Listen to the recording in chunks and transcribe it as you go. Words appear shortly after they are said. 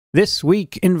This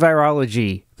Week in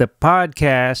Virology, the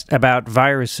podcast about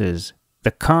viruses,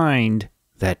 the kind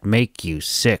that make you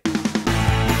sick.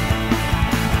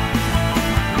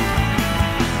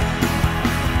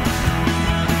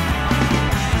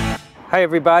 Hi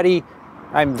everybody,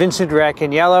 I'm Vincent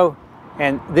Raccaniello,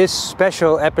 and this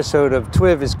special episode of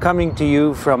TWiV is coming to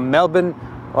you from Melbourne,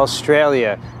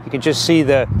 Australia. You can just see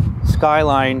the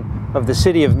skyline of the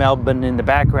city of Melbourne in the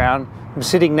background. I'm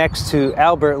sitting next to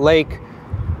Albert Lake,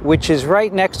 which is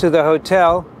right next to the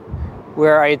hotel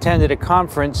where I attended a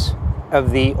conference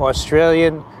of the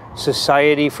Australian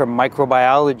Society for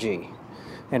Microbiology.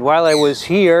 And while I was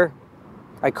here,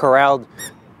 I corralled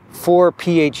 4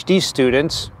 PhD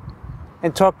students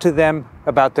and talked to them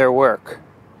about their work.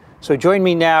 So join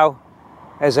me now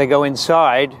as I go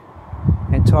inside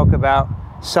and talk about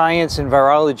science and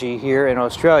virology here in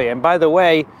Australia. And by the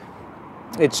way,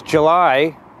 it's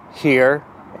July here.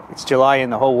 It's July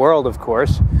in the whole world, of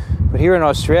course, but here in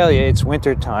Australia, it's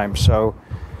winter time, so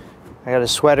I got a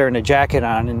sweater and a jacket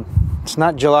on, and it's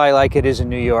not July like it is in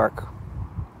New York.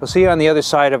 We'll see you on the other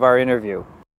side of our interview.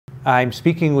 I'm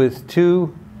speaking with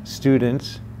 2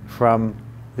 students from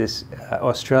this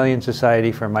Australian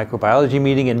Society for Microbiology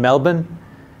meeting in Melbourne.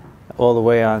 All the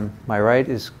way on my right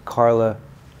is Carla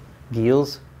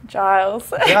Giles. Giles.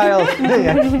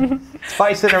 Yeah.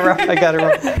 Twice in a row, I got it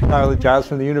wrong. Carla Giles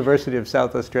from the University of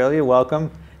South Australia. Welcome.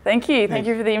 Thank you. Thank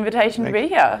you for the invitation to be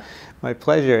here. My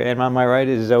pleasure. And on my right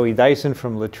is Zoe Dyson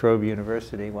from La Trobe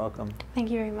University. Welcome. Thank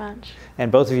you very much. And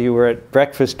both of you were at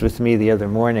breakfast with me the other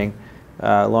morning,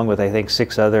 along with, I think,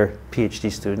 6 other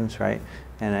PhD students, right?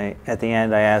 And at the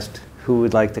end, I asked who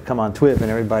would like to come on TWiV, and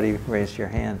everybody raised your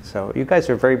hand. So you guys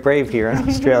are very brave here in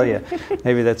Australia.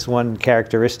 Maybe that's one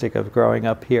characteristic of growing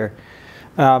up here.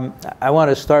 I want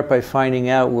to start by finding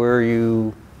out where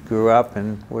you grew up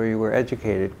and where you were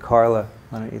educated. Carla,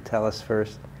 why don't you tell us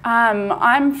first?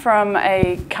 I'm from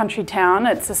a country town.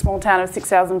 It's a small town of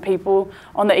 6,000 people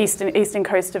on the eastern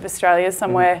coast of Australia,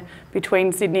 somewhere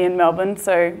between Sydney and Melbourne.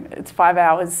 So it's 5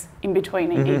 hours in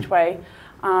between each way.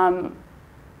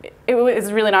 It was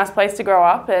a really nice place to grow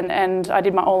up, and I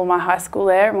did all of my high school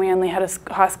there, and we only had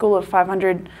a high school of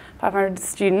 500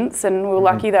 students, and we were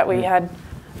lucky that we had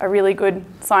a really good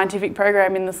scientific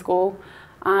program in the school.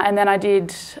 And then I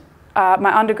did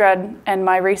my undergrad and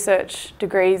my research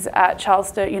degrees at Charles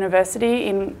Sturt University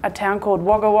in a town called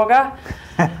Wagga Wagga.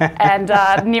 And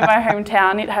near my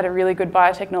hometown, it had a really good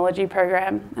biotechnology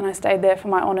program, and I stayed there for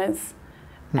my honours.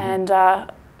 And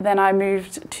then I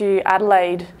moved to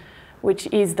Adelaide, which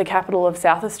is the capital of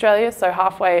South Australia, so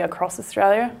halfway across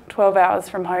Australia, 12 hours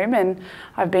from home, and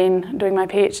I've been doing my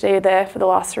PhD there for the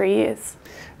last 3 years.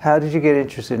 How did you get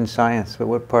interested in science?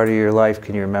 What part of your life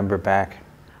can you remember back?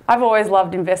 I've always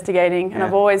loved investigating, and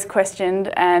I've always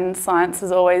questioned, and science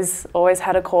has always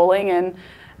had a calling,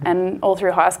 and all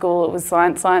through high school it was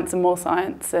science, and more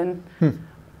science. And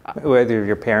Whether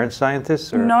your parents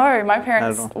scientists? Or? No, my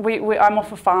parents, I'm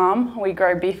off a farm, we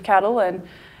grow beef cattle,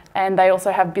 and they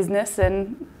also have business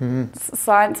and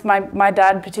science. My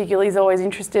dad particularly is always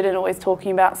interested and always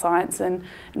talking about science and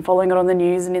following it on the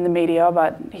news and in the media,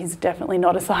 but he's definitely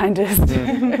not a scientist.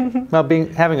 Well,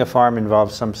 having a farm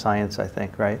involves some science, I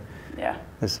think, right? Yeah.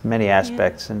 There's many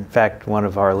aspects. In fact, one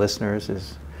of our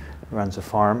listeners runs a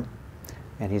farm,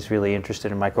 and he's really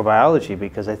interested in microbiology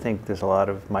because I think there's a lot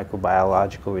of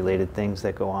microbiological related things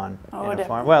that go on in a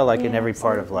farm. Well, like in every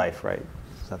part of life, right?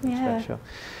 Nothing special.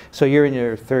 So you're in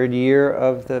your 3rd year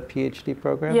of the PhD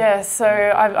program? Yeah, so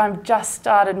I've just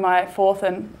started my 4th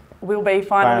and will be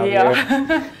final year.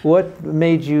 What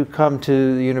made you come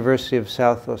to the University of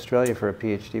South Australia for a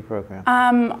PhD program?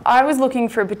 I was looking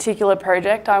for a particular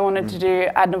project. I wanted to do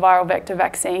adenoviral vector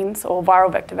vaccines or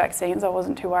viral vector vaccines. I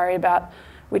wasn't too worried about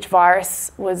which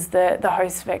virus was the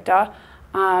host vector.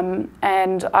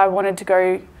 And I wanted to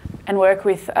go and work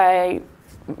with a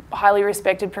highly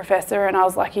respected professor, and I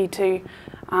was lucky to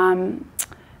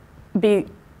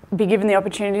be given the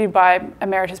opportunity by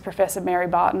Emeritus Professor Mary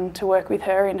Barton to work with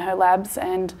her in her labs,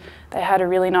 and they had a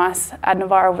really nice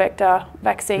adenoviral vector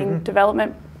vaccine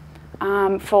development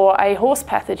for a horse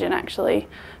pathogen actually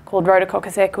called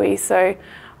Rhodococcus equi. So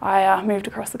I moved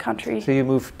across the country. So you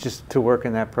moved just to work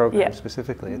in that program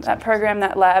specifically? That program,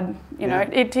 that lab, you know,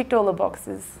 it ticked all the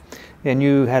boxes. And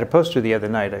you had a poster the other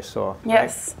night, I saw.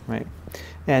 Yes. Right.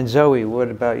 And Zoe, what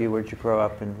about you? Where'd you grow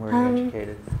up and where are you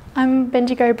educated? I'm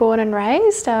Bendigo born and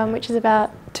raised, which is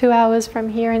about 2 hours from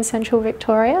here in central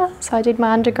Victoria. So I did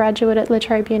my undergraduate at La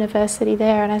Trobe University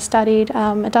there, and I studied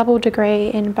a double degree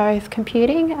in both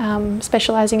computing,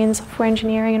 specialising in software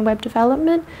engineering and web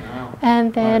development. Wow.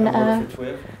 And then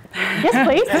Yes,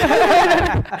 please.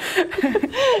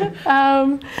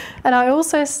 And I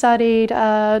also studied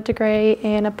a degree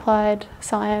in applied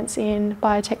science in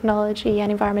biotechnology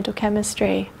and environmental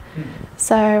chemistry.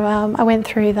 So I went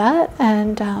through that,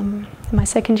 and in my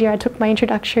second year I took my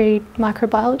introductory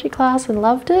microbiology class and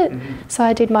loved it. So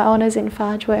I did my honours in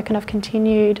phage work, and I've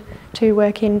continued to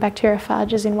work in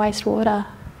bacteriophages in wastewater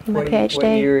in my PhD. What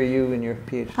year are you in your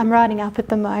PhD? I'm writing up at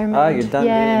the moment. Oh, you're done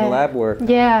doing the lab work.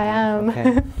 Yeah, I am.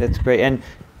 Okay. That's great. And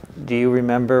do you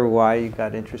remember why you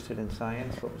got interested in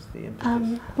science? What was the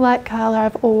impetus? Like Carla,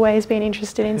 I've always been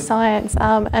interested in science,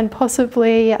 and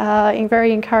possibly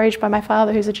very encouraged by my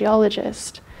father, who's a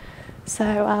geologist.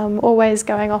 So always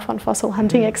going off on fossil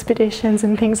hunting expeditions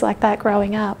and things like that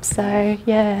growing up. So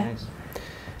yeah. Nice.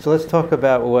 So let's talk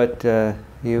about what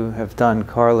you have done.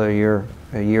 Carla, you're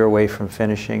a year away from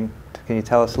finishing. Can you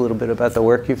tell us a little bit about the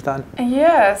work you've done?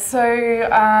 Yeah, so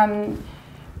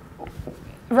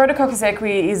Rhodococcus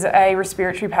equi is a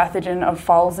respiratory pathogen of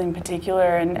foals in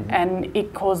particular, and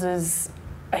it causes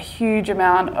a huge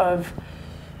amount of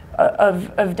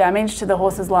damage to the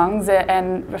horse's lungs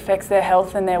and affects their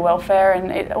health and their welfare,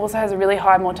 and it also has a really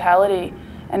high mortality.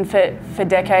 And for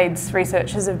decades,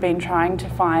 researchers have been trying to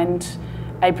find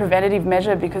a preventative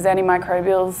measure, because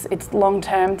antimicrobials, it's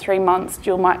long-term, 3 months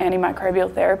dual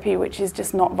antimicrobial therapy, which is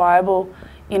just not viable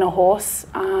in a horse.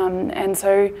 And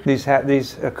so these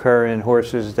occur in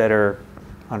horses that are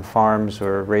on farms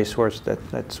or racehorse,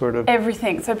 that sort of?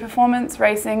 Everything. So performance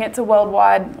racing, it's a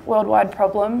worldwide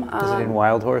problem. Is it in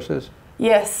wild horses?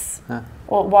 Yes,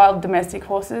 or wild domestic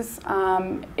horses.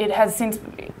 It has since,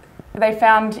 they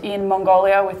found in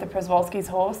Mongolia with the Przewalski's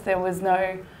horse, there was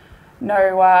no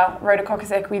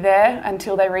Rhodococcus equi there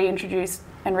until they reintroduced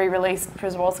and re-released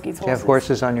Przewalski's horses. Do you have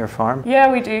horses on your farm?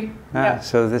 Yeah, we do.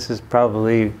 So this is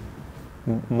probably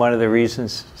one of the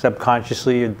reasons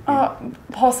subconsciously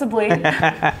possibly.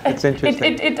 It's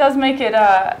interesting. It does make it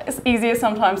easier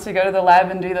sometimes to go to the lab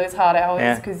and do those hard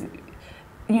hours, because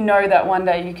you know that one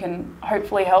day you can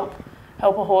hopefully help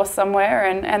a horse somewhere,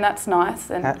 and that's nice.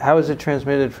 And how is it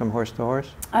transmitted from horse to horse?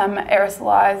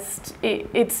 Aerosolized.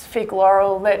 It's fecal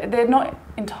oral. They're not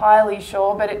entirely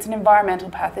sure, but it's an environmental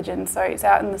pathogen, so it's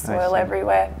out in the soil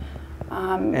everywhere.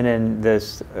 And then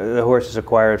the horses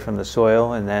acquire it from the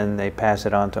soil, and then they pass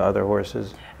it on to other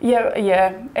horses? Yeah.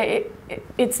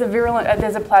 It's a virulent,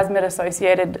 there's a plasmid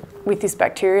associated with this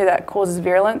bacteria that causes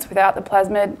virulence. Without the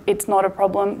plasmid, it's not a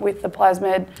problem. With the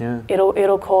plasmid,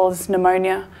 it'll cause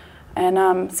pneumonia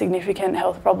and significant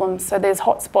health problems. So there's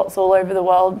hot spots all over the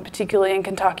world, particularly in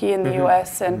Kentucky in the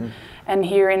US, and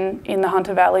here in the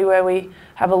Hunter Valley, where we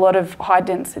have a lot of high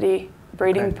density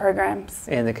breeding programs.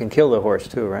 And they can kill the horse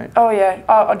too, right? Oh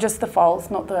yeah, just the foals,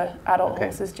 not the adult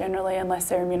horses generally, unless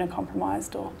they're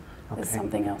immunocompromised or there's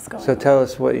something else going on. So tell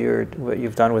us what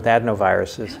you've done with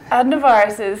adenoviruses.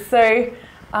 Adenoviruses. So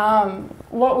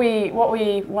what we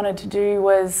wanted to do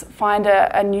was find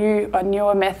a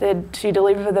newer method to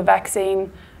deliver the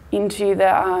vaccine into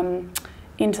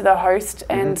the host,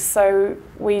 and so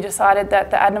we decided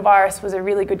that the adenovirus was a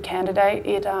really good candidate.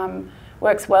 It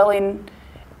works well in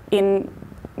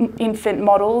infant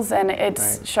models, and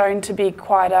it's shown to be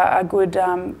quite a good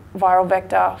viral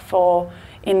vector for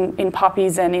in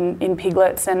puppies and in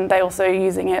piglets, and they're also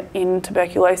using it in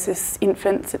tuberculosis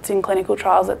infants. It's in clinical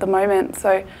trials at the moment,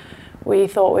 so we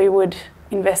thought we would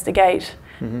investigate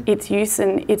its use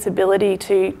and its ability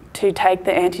to take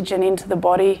the antigen into the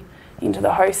body, into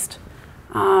the host,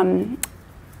 and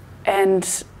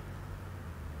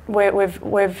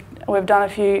we've done a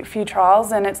few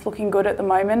trials, and it's looking good at the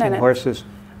moment. In horses?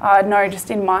 No, just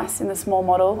in mice, in the small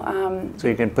model. So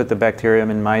you can put the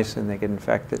bacterium in mice and they get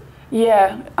infected?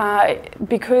 Yeah,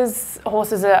 because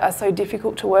horses are so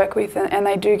difficult to work with, and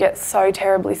they do get so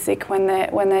terribly sick when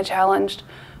they're challenged.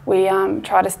 We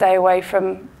try to stay away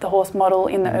from the horse model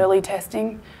in the early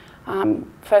testing.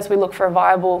 First we look for a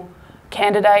viable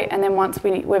candidate, and then once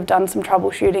we've done some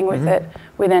troubleshooting with it,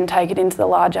 we then take it into the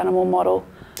large animal model.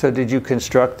 So did you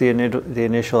construct the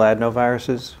initial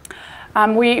adenoviruses?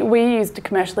 We used a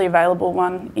commercially available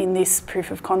one in this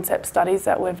proof of concept studies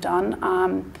that we've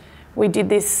done. We did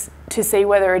this to see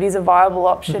whether it is a viable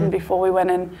option before we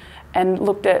went and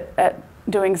looked at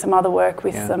doing some other work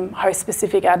with some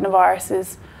host-specific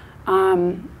adenoviruses.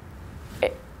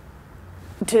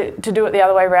 To do it the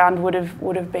other way around would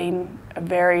have been a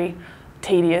very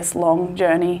tedious, long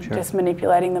journey. Just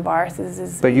manipulating the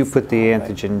viruses But you put the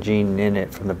antigen gene in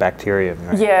it from the bacterium,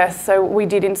 right? Yeah, so we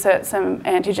did insert some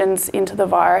antigens into the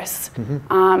virus,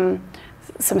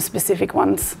 some specific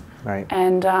ones. Right.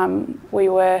 And we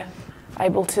were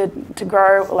able to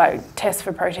grow, like test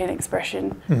for protein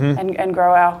expression and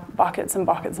grow our buckets and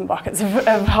buckets and buckets of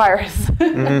virus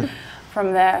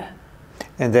from there.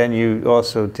 And then you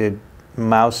also did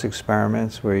mouse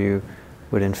experiments where you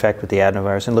would infect with the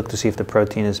adenovirus and look to see if the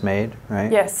protein is made,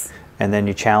 right? Yes. And then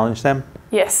you challenge them?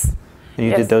 Yes. And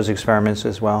you did those experiments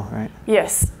as well, right?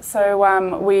 Yes.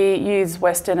 So we use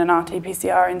Western and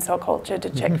RT-PCR in cell culture to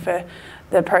check for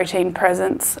the protein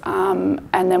presence, and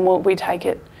then we take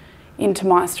it into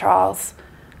mice trials.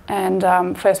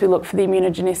 And first we look for the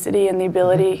immunogenicity and the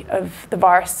ability of the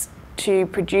virus to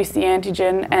produce the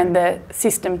antigen and the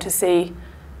system to see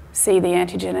the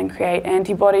antigen and create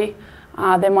antibody.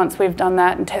 Then once we've done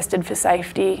that and tested for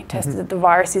safety, tested that the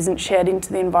virus isn't shed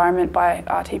into the environment by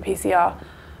RT-PCR,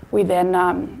 we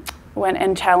then went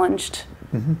and challenged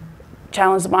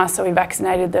the mice, so we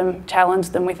vaccinated them,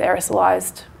 challenged them with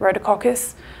aerosolized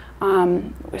rotococcus,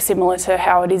 similar to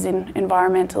how it is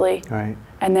environmentally. Right.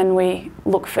 And then we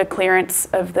look for clearance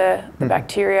of the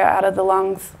bacteria out of the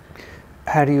lungs.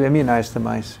 How do you immunize the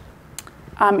mice?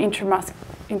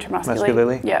 Intramuscularly.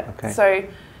 Muscularly? Yeah. Okay. So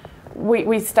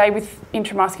we stay with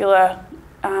intramuscular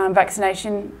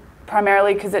vaccination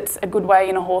primarily because it's a good way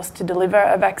in a horse to deliver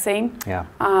a vaccine. Yeah.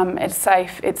 It's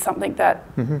safe. It's something that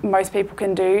most people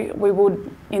can do. We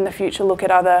would, in the future, look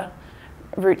at other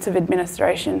routes of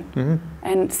administration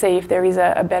and see if there is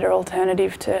a better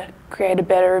alternative to create a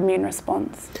better immune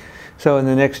response. So in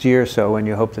the next year or so, when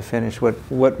you hope to finish,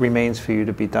 what remains for you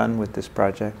to be done with this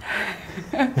project?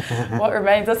 What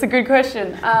remains? That's a good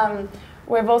question.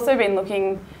 We've also been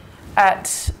looking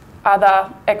at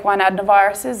other equine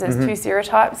adenoviruses. There's two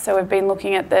serotypes, so we've been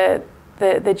looking at the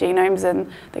genomes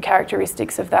and the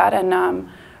characteristics of that, and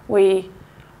we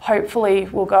hopefully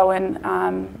will go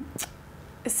and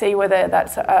see whether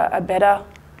that's a better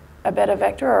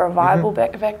vector or a viable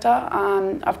vector.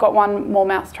 I've got one more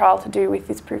mouse trial to do with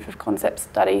this proof of concept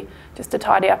study, just to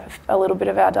tidy up a little bit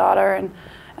of our data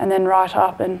and then write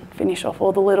up and finish off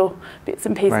all the little bits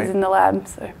and pieces in the lab.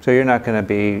 So you're not going to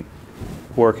be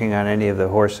working on any of the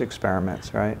horse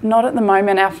experiments, right? Not at the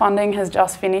moment. Our funding has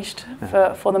just finished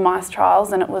for the mice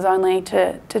trials, and it was only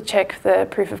to check the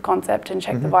proof of concept and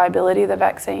check the viability of the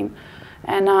vaccine.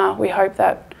 And we hope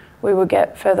that we will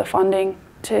get further funding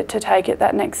to take it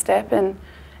that next step and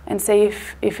see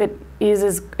if it is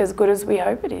as good as we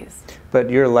hope it is. But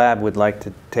your lab would like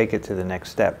to take it to the next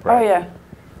step, right? Oh yeah,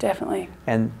 definitely.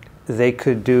 And they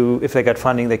could do, if they got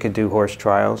funding, they could do horse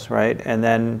trials, right? And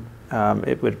then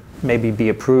it would maybe be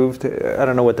approved. I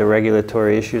don't know what the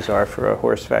regulatory issues are for a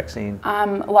horse vaccine.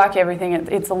 Like everything,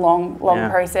 it's a long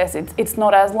process. It's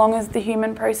not as long as the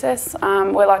human process.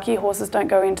 We're lucky horses don't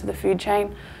go into the food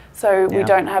chain, so we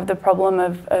don't have the problem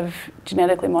of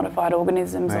genetically modified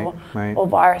organisms or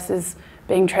viruses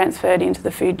being transferred into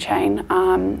the food chain.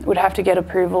 We'd have to get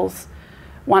approvals.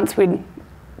 Once we'd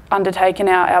undertaken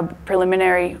our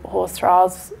preliminary horse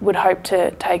trials, would hope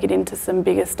to take it into some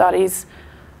bigger studies.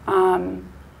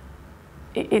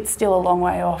 It's still a long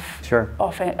way off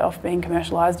being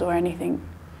commercialised or anything.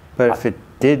 But if it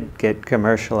did get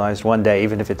commercialised one day,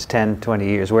 even if it's 10, 20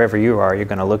 years, wherever you are, you're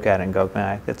going to look at it and go,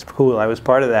 man, that's cool, I was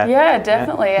part of that. Yeah,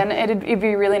 definitely. And it'd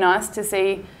be really nice to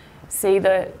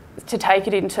to take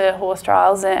it into horse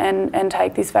trials and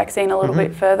take this vaccine a little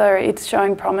bit further. It's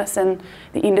showing promise, and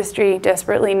the industry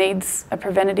desperately needs a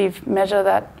preventative measure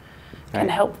that can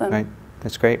help them. Right,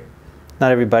 that's great.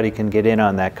 Not everybody can get in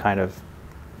on that kind of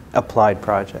applied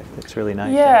project. It's really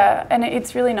nice. Yeah, and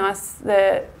it's really nice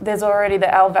that there's already the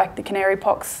ALVAC, the canary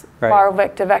pox viral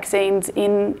vector vaccines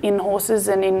in horses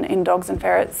and in dogs and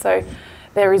ferrets. So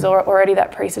there is already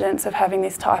that precedence of having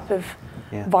this type of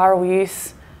viral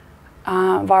use,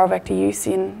 viral vector use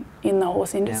in the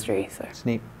horse industry. So it's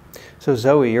neat. So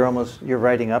Zoe, you're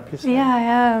writing up, you said? Yeah, I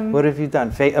am. What have you done?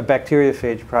 A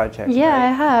bacteriophage project? Yeah, right?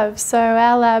 I have. So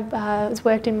our lab has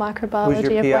worked in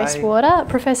microbiology of wastewater,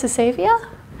 Professor Sevier.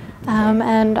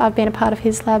 And I've been a part of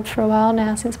his lab for a while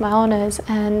now, since my honours,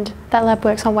 and that lab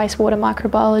works on wastewater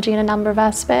microbiology in a number of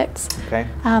aspects. Okay.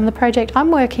 The project I'm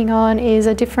working on is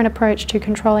a different approach to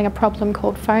controlling a problem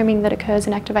called foaming that occurs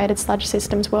in activated sludge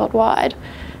systems worldwide.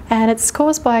 And it's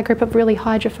caused by a group of really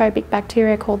hydrophobic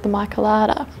bacteria called the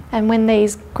Mycolata. And when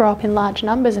these grow up in large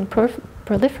numbers and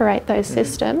proliferate those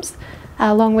systems,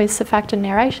 along with surfactant and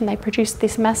aeration, they produce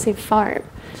this massive foam.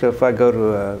 So if I go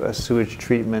to a sewage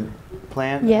treatment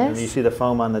plant and you see the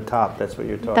foam on the top, that's what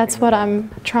you're talking about? That's what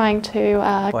I'm trying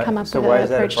to come up with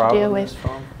an approach to deal with.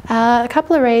 A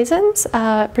couple of reasons.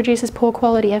 It produces poor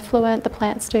quality effluent, the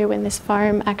plants do, when this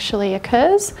foam actually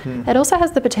occurs. It also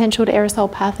has the potential to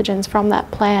aerosol pathogens from that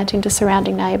plant into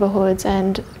surrounding neighbourhoods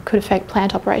and could affect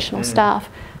plant operational staff.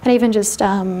 And even just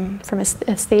from an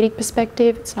aesthetic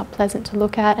perspective, it's not pleasant to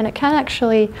look at, and it can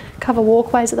actually cover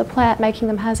walkways of the plant, making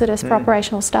them hazardous for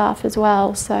operational staff as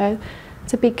well. So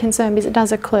it's a big concern because it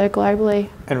does occur globally.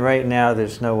 And right now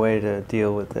there's no way to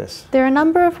deal with this? There are a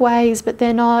number of ways, but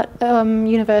they're not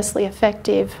universally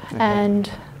effective.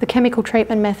 And the chemical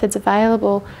treatment methods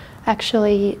available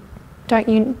actually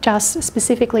don't just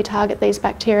specifically target these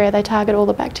bacteria, they target all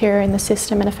the bacteria in the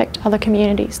system and affect other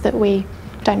communities that we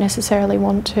don't necessarily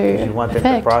want to You want them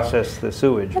to process the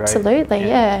sewage, right? Absolutely,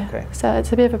 yeah. Okay. So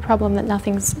it's a bit of a problem that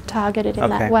nothing's targeted in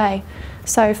that way.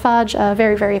 So phage are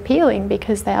very, very appealing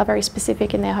because they are very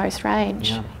specific in their host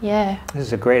range. Yeah. This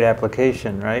is a great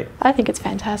application, right? I think it's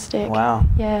fantastic. Wow.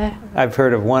 Yeah. I've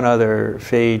heard of one other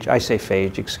phage, I say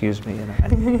phage, excuse me,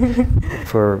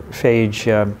 for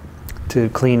phage to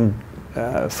clean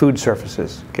food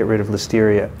surfaces, get rid of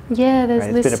listeria. Yeah, there's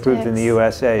It's been approved in the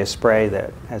USA, a spray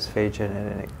that has phage in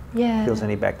it and it kills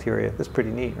any bacteria. That's pretty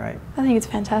neat, right? I think it's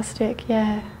fantastic,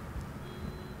 yeah.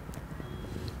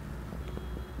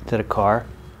 Is it a car?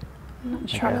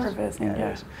 Truck reversing,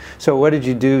 yeah. So what did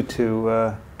you do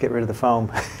to get rid of the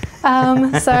foam?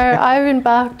 So I've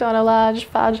embarked on a large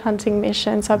phage hunting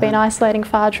mission. So I've been isolating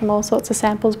phage from all sorts of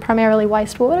samples, primarily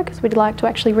wastewater, because we'd like to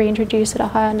actually reintroduce at a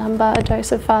higher number a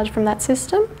dose of phage from that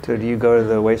system. So do you go to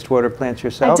the wastewater plants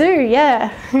yourself? I do,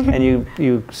 yeah. And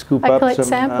you scoop up some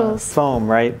samples. Foam,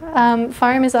 right?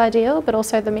 Foam is ideal, but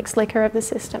also the mixed liquor of the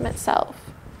system itself.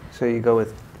 So you go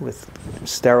with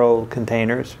sterile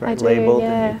containers, right, labeled,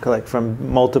 and you collect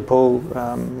from multiple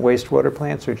wastewater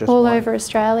plants, or just all one? Over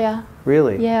Australia.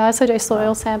 Really? Yeah, I also do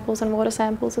soil samples and water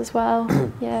samples as well.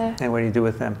 Yeah. And what do you do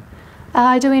with them?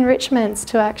 I do enrichments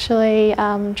to actually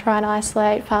try and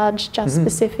isolate phage just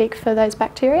specific for those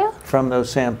bacteria. From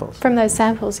those samples? From those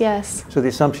samples, yes. So the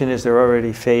assumption is they're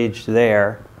already phaged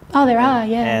there. Oh, there are,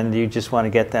 yeah. And you just want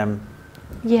to get them.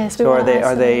 Yes. So are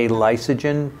they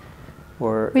lysogen?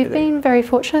 We've been very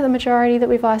fortunate, the majority that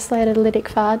we've isolated lytic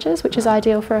phages, which is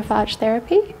ideal for a phage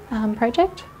therapy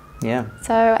project. Yeah.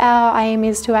 So our aim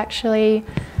is to actually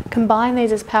combine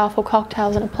these as powerful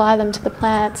cocktails and apply them to the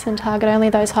plants and target only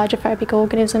those hydrophobic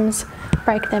organisms,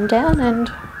 break them down and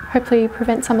hopefully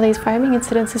prevent some of these foaming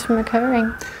incidences from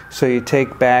occurring. So you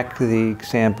take back the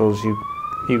samples,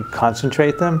 you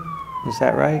concentrate them? Is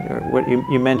that right? Or what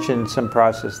you mentioned some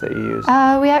process that you use?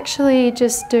 We actually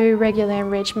just do regular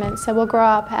enrichment. So we'll grow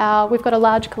up we've got a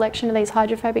large collection of these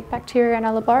hydrophobic bacteria in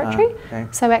our laboratory.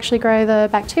 So we actually grow the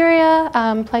bacteria,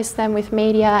 place them with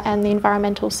media and the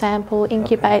environmental sample,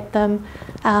 incubate them,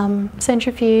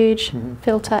 centrifuge,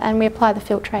 filter, and we apply the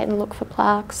filtrate and look for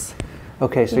plaques.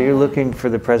 Okay, so you're looking for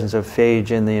the presence of phage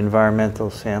in the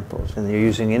environmental samples, and you're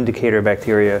using indicator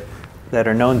bacteria that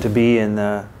are known to be in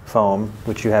the foam,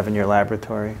 which you have in your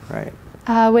laboratory, right?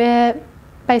 We're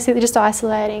basically just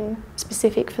isolating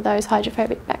specific for those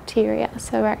hydrophobic bacteria.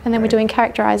 So and then we're doing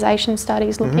characterisation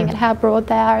studies looking at how broad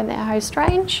they are in their host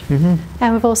range.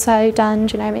 And we've also done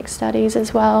genomic studies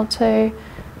as well to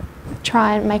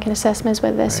try and make an assessment as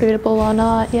whether they're suitable or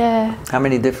not, yeah. How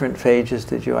many different phages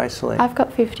did you isolate? I've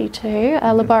got 52.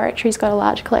 Our laboratory's got a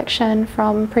large collection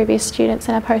from previous students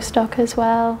and a postdoc as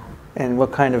well. And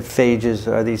what kind of phages?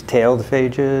 Are these tailed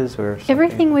phages or something?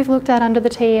 Everything we've looked at under the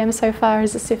TEM so far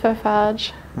is a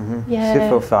syphophage. Yeah.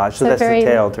 Syphophage, so that's the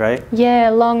tailed, right? Yeah,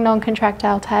 long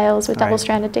non-contractile tails with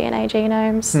double-stranded DNA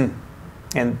genomes.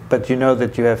 But you know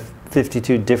that you have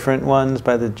 52 different ones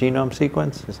by the genome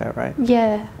sequence, is that right?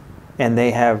 Yeah. And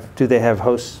do they have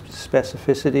host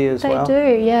specificity as well?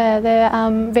 They do, yeah.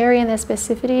 They vary in their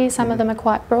specificity. Some of them are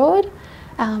quite broad.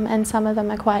 And some of them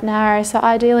are quite narrow. So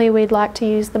ideally we'd like to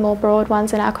use the more broad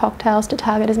ones in our cocktails to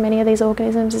target as many of these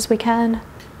organisms as we can.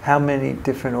 How many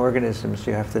different organisms do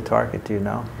you have to target, do you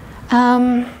know?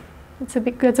 It's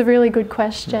a really good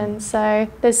question. So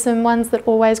there's some ones that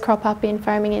always crop up in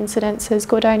foaming incidences.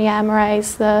 Gordonia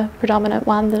amyrase, the predominant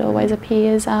one that always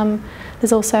appears.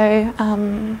 There's also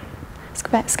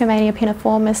Scammania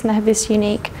piniformis, and they have this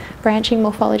unique branching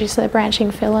morphology, so they're branching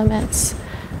filaments.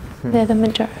 They're the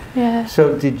majority, yeah.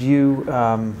 So did you,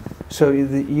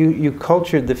 you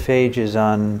cultured the phages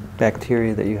on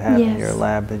bacteria that you have in your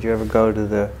lab. Did you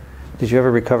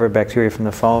ever recover bacteria from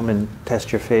the foam and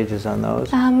test your phages on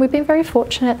those? We've been very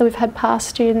fortunate that we've had past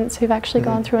students who've actually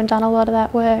gone through and done a lot of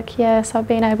that work, yeah, so I've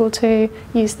been able to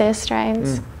use their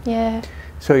strains, yeah.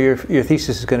 So your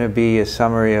thesis is going to be a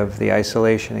summary of the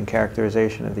isolation and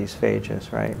characterization of these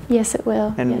phages, right? Yes, it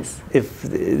will. And yes.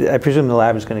 I presume the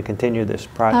lab is going to continue this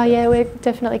project. Oh yeah, we're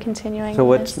definitely continuing. So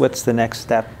what's the next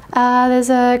step? There's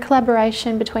a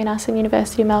collaboration between us and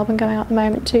University of Melbourne going on at the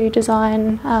moment to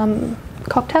design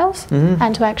cocktails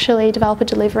and to actually develop a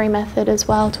delivery method as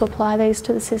well to apply these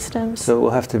to the systems. So it will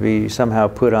have to be somehow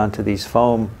put onto these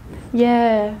foam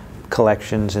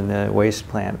collections in the waste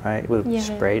plant, right? Will it be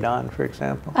sprayed on, for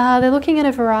example? They're looking at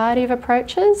a variety of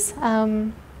approaches.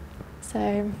 And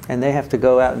they have to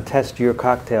go out and test your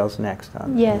cocktails next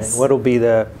on. Yes. What are they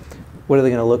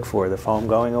going to look for? The foam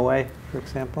going away, for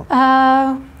example?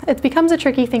 It becomes a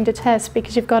tricky thing to test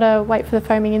because you've got to wait for the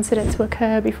foaming incident to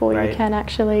occur before you can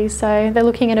actually. So they're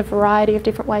looking at a variety of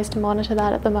different ways to monitor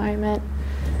that at the moment.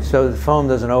 So the foam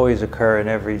doesn't always occur in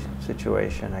every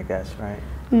situation, I guess, right?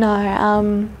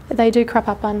 No, they do crop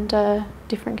up under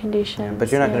different conditions. Yeah, but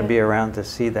you're not going to be around to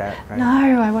see that, right?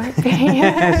 No, I won't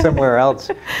be. Somewhere else.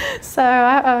 So,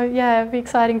 yeah, it'd be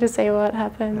exciting to see what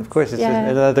happens. Of course, it's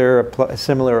another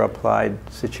similar applied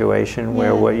situation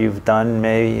where what you've done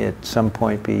may at some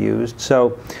point be used.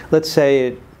 So let's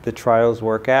say the trials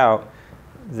work out,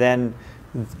 then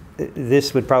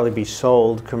this would probably be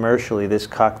sold commercially, this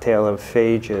cocktail of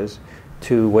phages,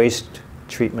 to waste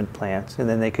treatment plants, and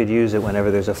then they could use it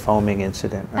whenever there's a foaming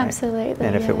incident, right? Absolutely.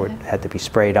 And if it had to be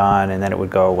sprayed on, and then it would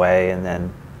go away, and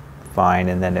then fine,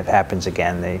 and then if it happens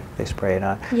again, they spray it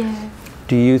on. Yeah.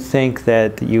 Do you think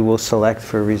that you will select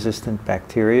for resistant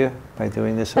bacteria by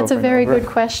doing this over and over? That's a very good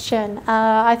question.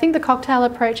 I think the cocktail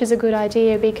approach is a good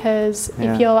idea because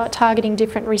if you're targeting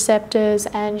different receptors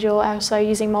and you're also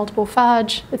using multiple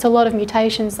phage, it's a lot of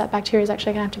mutations that bacteria is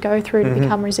actually going to have to go through to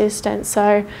become resistant.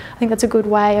 So I think that's a good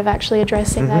way of actually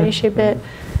addressing that issue. But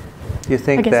you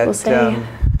think that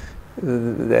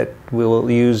that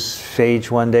we'll use phage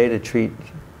one day to treat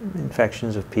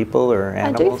infections of people or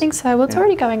animals? I do think so. Well, it's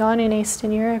already going on in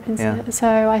Eastern Europe, and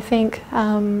so I think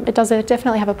it does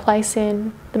definitely have a place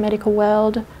in the medical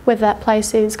world. Whether that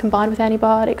place is combined with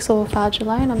antibiotics or phage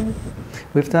alone.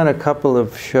 We've done a couple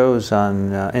of shows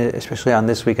on, especially on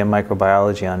This Week in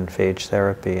Microbiology, on phage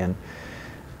therapy, and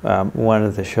one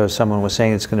of the shows someone was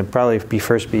saying it's going to probably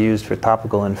first be used for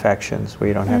topical infections where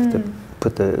you don't have to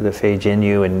put the phage in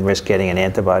you and risk getting an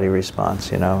antibody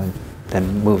response, and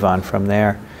then move on from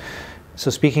there. So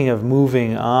speaking of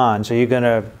moving on, so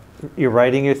you're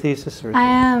writing your thesis? Or I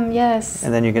am, yes.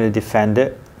 And then you're going to defend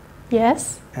it?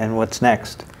 Yes. And what's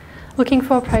next? Looking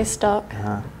for a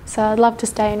postdoc. So I'd love to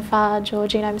stay in phage or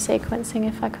genome sequencing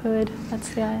if I could. That's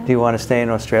the idea. Do you want to stay in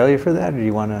Australia for that, or do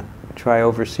you want to try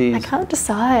overseas? I can't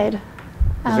decide.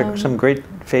 There are some great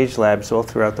phage labs all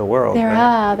throughout the world.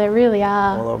 There really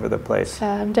are. All over the place. So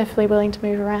I'm definitely willing to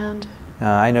move around.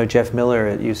 I know Jeff Miller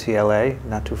at UCLA,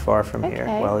 not too far from here.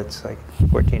 Well, it's like a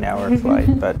 14-hour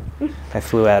flight, but I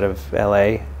flew out of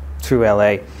LA, through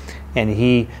LA, and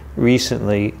he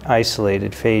recently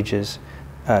isolated phages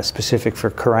specific for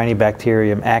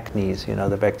Corynebacterium acnes,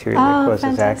 the bacteria that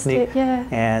causes acne. Yeah.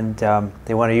 And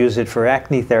they want to use it for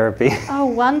acne therapy. Oh,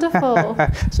 wonderful.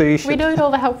 So you should. We need all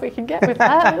the help we can get with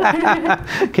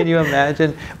that. Can you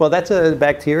imagine? Well, that's a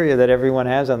bacteria that everyone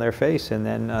has on their face, and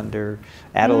then under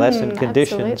adolescent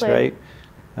conditions, right?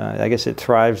 I guess it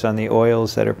thrives on the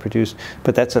oils that are produced.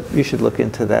 But you should look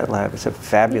into that lab. It's a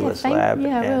fabulous lab.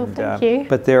 Yeah, I will. Thank you.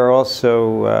 But there are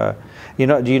also,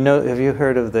 have you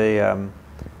heard of the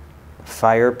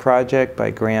FIRE project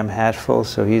by Graham Hatfull?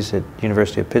 So he's at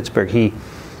University of Pittsburgh. He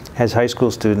has high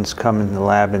school students come in the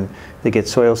lab and they get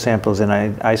soil samples and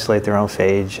isolate their own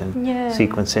phage and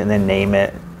sequence it and then name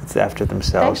it after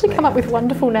themselves. They actually come up with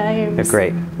wonderful names. They're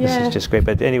great. This is just great.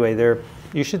 But anyway,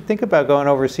 you should think about going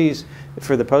overseas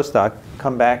for the postdoc.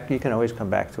 Come back. You can always come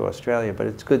back to Australia, but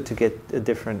it's good to get a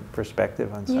different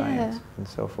perspective on science and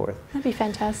so forth. That'd be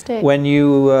fantastic. When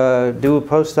you do a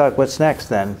postdoc, what's next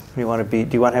then? Do you want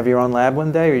to have your own lab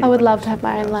one day? Or I would love to have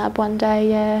my own lab one day,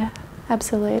 yeah.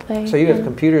 Absolutely. So you have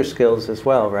computer skills as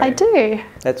well, right? I do.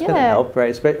 That's going to help,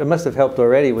 right? It must have helped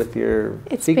already with your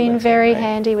It's been very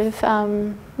handy with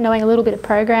knowing a little bit of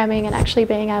programming and actually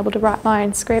being able to write my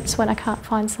own scripts when I can't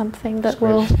find something that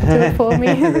will do it for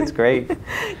me. That's great.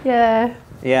 Yeah.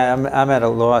 Yeah, I'm at a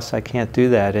loss. I can't do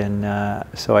that, and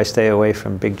so I stay away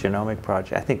from big genomic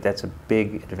projects. I think that's a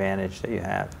big advantage that you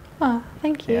have. Oh,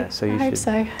 thank you. Yeah, so you I hope should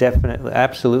so. Definitely,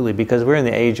 absolutely, because we're in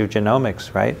the age of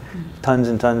genomics, right? Tons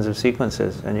and tons of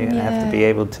sequences, and you're going to have to be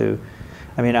able to.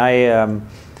 I mean,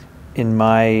 in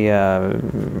my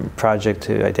project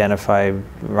to identify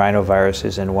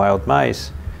rhinoviruses in wild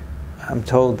mice, I'm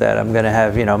told that I'm going to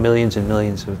have millions and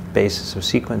millions of bases of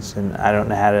sequence, and I don't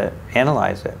know how to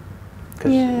analyze it.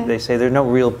 Because they say there's no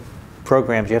real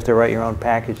programs. You have to write your own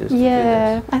packages to do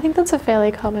this. I think that's a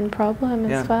fairly common problem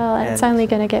as well, and it's only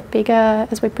going to get bigger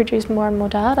as we produce more and more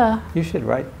data. You should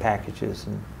write packages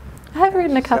and I have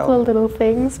written a couple of little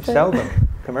things. But sell them,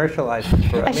 commercialize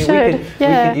them. I should. We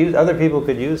could use, other people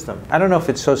could use them. I don't know if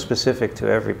it's so specific to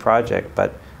every project,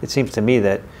 but it seems to me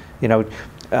that, you know,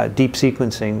 deep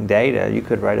sequencing data, you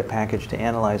could write a package to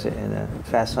analyze it in a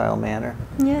facile manner.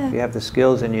 Yeah. If you have the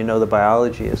skills and you know the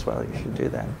biology as well, you should do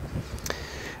that.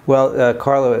 Well,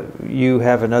 Carla, you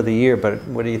have another year, but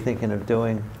what are you thinking of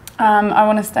doing? I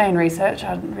want to stay in research.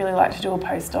 I'd really like to do a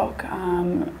postdoc.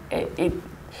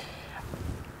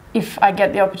 If I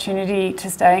get the opportunity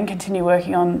to stay and continue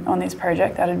working on this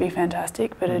project, that'd be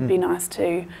fantastic, but it'd be nice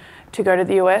to go to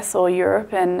the US or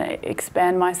Europe and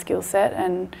expand my skill set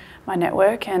and my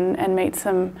network and meet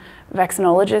some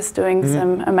vaccinologists doing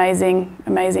some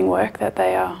amazing work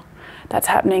that's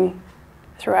happening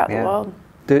throughout the world.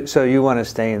 So you want to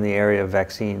stay in the area of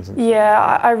vaccines? And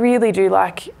I really do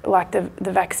like the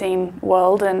vaccine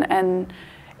world, and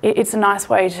it's a nice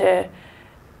way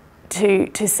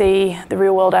to see the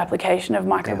real world application of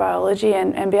microbiology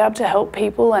and be able to help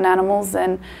people and animals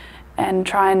and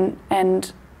try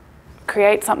and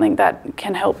create something that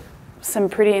can help some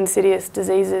pretty insidious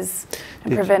diseases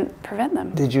and prevent them.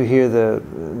 Did you hear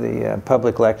the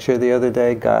public lecture the other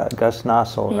day, Gus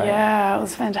Nossel, right? Yeah, it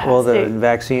was fantastic. All the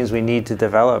vaccines we need to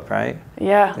develop, right?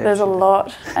 Yeah, there's a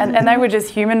lot. And they were just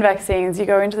human vaccines. You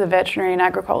go into the veterinary and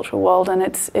agricultural world and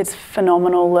it's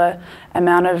phenomenal the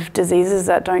amount of diseases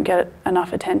that don't get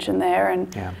enough attention there,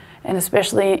 and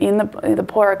especially in the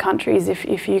poorer countries,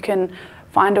 if you can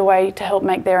find a way to help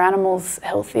make their animals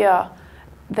healthier,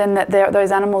 then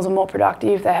those animals are more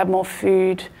productive, they have more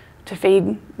food to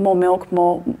feed, more milk,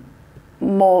 more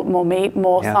meat,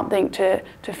 more something to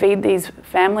feed these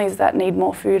families that need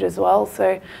more food as well.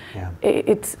 So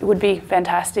it would be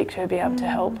fantastic to be able to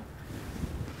help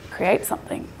create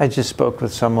something. I just spoke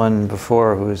with someone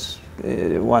before who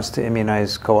wants to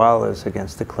immunize koalas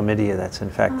against the chlamydia that's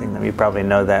infecting them. You probably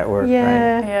know that work, right?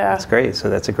 Yeah. That's great. So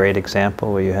that's a great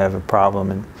example where you have a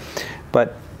problem.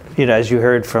 But you know, as you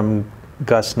heard from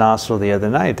Gus Nossel the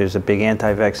other night, there's a big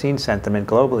anti-vaccine sentiment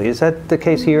globally. Is that the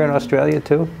case here in Australia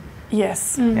too?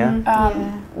 Yes.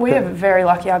 Yeah. We are very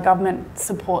lucky. Our government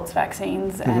supports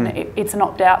vaccines, and it's an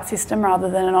opt-out system rather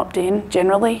than an opt-in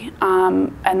generally,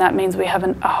 and that means we have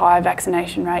a high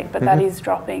vaccination rate, but that is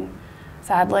dropping,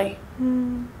 sadly.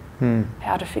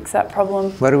 How to fix that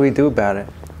problem? What do we do about it?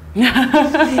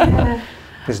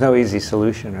 There's no easy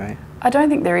solution, right? I don't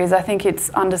think there is. I think it's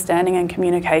understanding and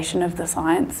communication of the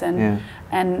science and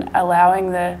allowing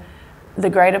the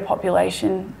greater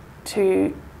population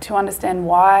to understand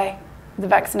why the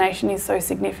vaccination is so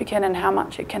significant and how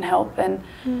much it can help, and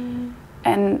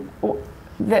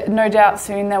no doubt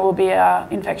soon there will be an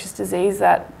infectious disease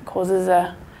that causes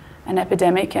an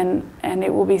epidemic, and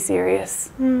it will be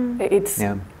serious. It's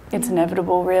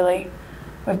inevitable, really.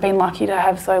 We've been lucky to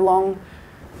have so long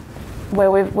where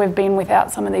we've been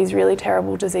without some of these really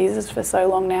terrible diseases for so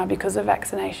long now because of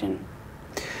vaccination.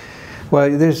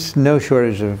 Well, there's no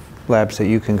shortage of labs that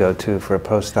you can go to for a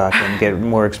postdoc and get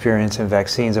more experience in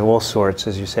vaccines of all sorts,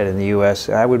 as you said, in the US.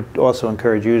 I would also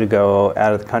encourage you to go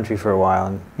out of the country for a while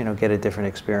and, you know, get a different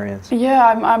experience. Yeah,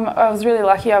 I was really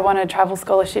lucky. I won a travel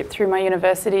scholarship through my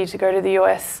university to go to the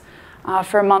US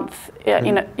for a month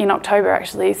in October,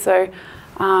 actually. So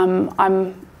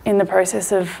I'm in the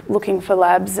process of looking for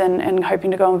labs and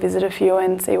hoping to go and visit a few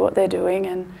and see what they're doing.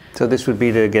 And so this would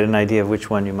be to get an idea of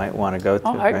which one you might want to go to.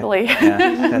 Oh, hopefully. Right?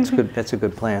 Yeah, that's good. That's a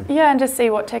good plan. Yeah, and just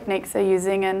see what techniques they're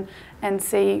using and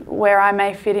see where I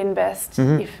may fit in best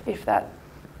if that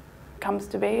comes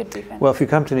to be. It'd be fantastic. Well, if you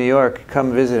come to New York,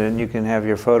 come visit and you can have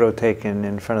your photo taken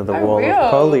in front of the wall of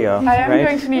polio. I am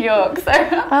going to New York, so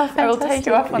I will take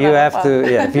you up on that. You have to,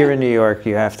 if you're in New York,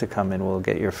 you have to come and we'll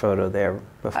get your photo there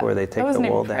before they take the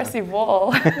wall down. That was an impressive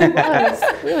wall.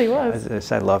 It really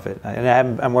was. I love it.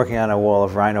 And I'm working on a wall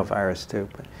of rhinovirus too,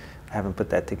 but I haven't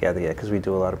put that together yet because we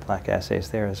do a lot of plaque assays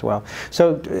there as well.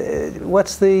 So what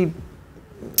is the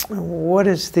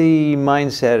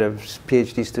mindset of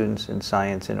PhD students in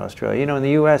science in Australia? You know, in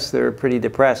the US, they're pretty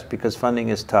depressed because funding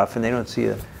is tough and they don't see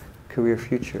a career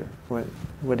future. What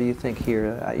do you think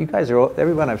here? You guys are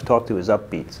everyone I've talked to is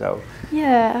upbeat, so.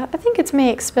 Yeah, I think it's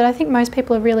mixed, but I think most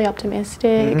people are really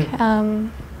optimistic.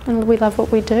 And we love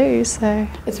what we do, so.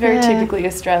 It's very typically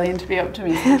Australian to be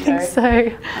optimistic. I think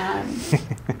so.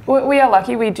 We are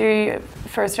lucky. We do,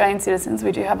 for Australian citizens,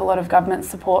 we do have a lot of government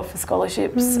support for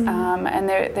scholarships, and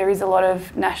there is a lot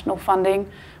of national funding,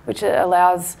 which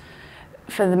allows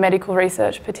for the medical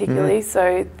research particularly.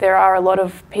 So there are a lot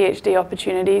of PhD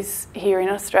opportunities here in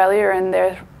Australia, and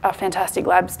there are fantastic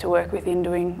labs to work within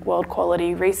doing world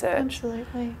quality research.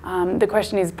 Absolutely. The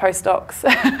question is postdocs.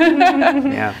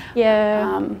 Yeah.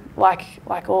 Yeah.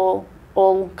 Like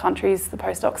all countries, the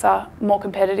postdocs are more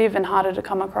competitive and harder to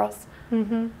come across.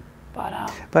 But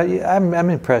I'm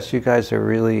impressed. You guys are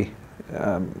really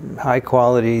high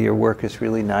quality. Your work is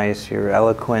really nice. You're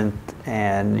eloquent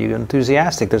and you're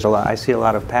enthusiastic. I see a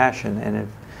lot of passion, and if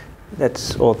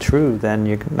that's all true, then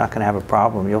you're not going to have a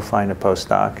problem. You'll find a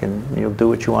postdoc and you'll do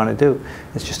what you want to do.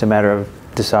 It's just a matter of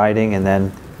deciding and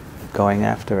then going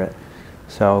after it.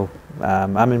 So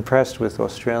I'm impressed with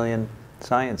Australian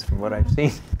science from what I've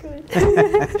seen. Good.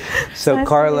 So Nice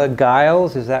Carla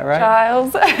Giles, is that right?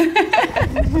 Giles.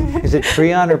 Is it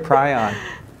Prion or Prion?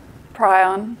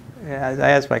 Prion. Yeah, I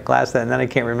asked my class that, and then I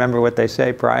can't remember what they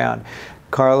say, Prion.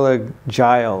 Carla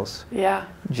Giles. Yeah.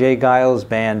 Jay Giles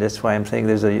Band, that's why I'm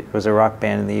thinking there was a rock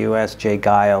band in the US, Jay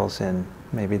Giles, and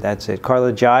maybe that's it.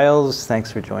 Carla Giles,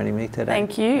 thanks for joining me today.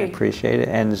 Thank you. I appreciate it.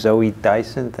 And Zoe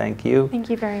Dyson, thank you. Thank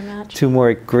you very much. Two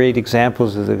more great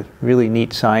examples of the really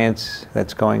neat science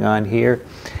that's going on here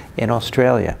in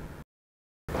Australia.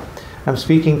 I'm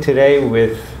speaking today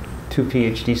with two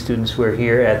PhD students who are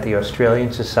here at the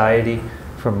Australian Society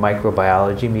for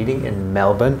Microbiology meeting in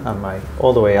Melbourne.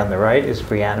 All the way on the right is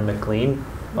Brianna McLean.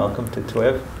 Welcome to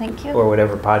TWiV. Thank you. Or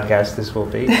whatever podcast this will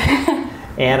be.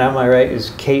 And on my right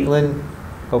is Caitlin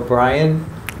O'Brien.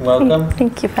 Welcome.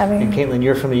 Thank you for having And me. Caitlin,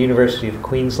 you're from the University of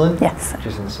Queensland. Yes. Which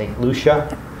is in St.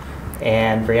 Lucia.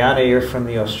 And Brianna, you're from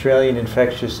the Australian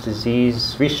Infectious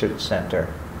Disease Research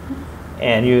Centre.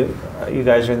 And you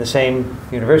guys are in the same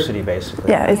university,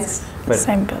 basically. Yeah, it's the But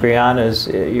same building. Brianna's,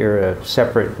 you're a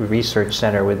separate research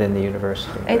center within the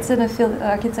university. Right? It's an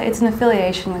it's an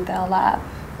affiliation with our lab.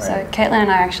 So Right. Caitlin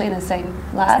and I are actually in the same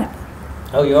lab.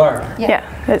 Oh, you are? Yeah,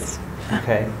 it's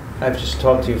Okay. I've just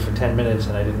talked to you for 10 minutes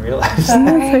and I didn't realize.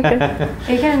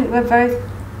 Again, we're both.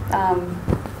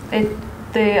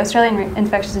 The Australian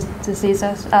Infectious Disease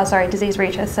Disease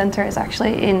Research Centre is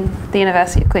actually in the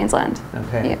University of Queensland.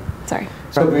 Okay. Yeah. Sorry.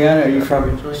 So Brianna, are you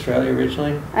from Australia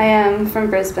originally? I am from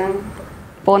Brisbane,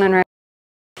 born and raised.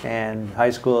 And high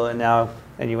school, and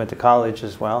you went to college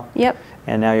as well? Yep.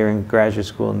 And now you're in graduate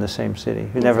school in the same city.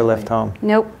 You never left home?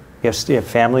 Nope. You have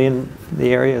family in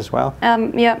the area as well?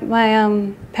 Yeah,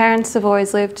 my parents have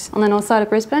always lived on the north side of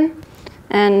Brisbane,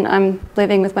 and I'm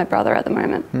living with my brother at the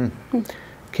moment.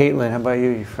 Caitlin, how about you?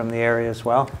 You from the area as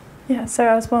well? yeah. So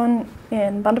I was born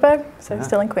in Bundaberg, so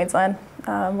still in Queensland.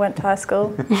 Went to high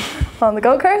school on the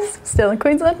Gold Coast, still in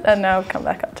Queensland, and now I've come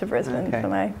back up to Brisbane Okay. for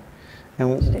my.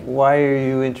 And why are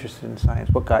you interested in science?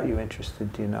 What got you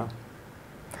interested, do you know?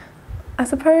 I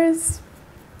suppose,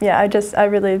 yeah. I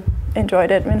really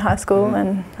enjoyed it in high school,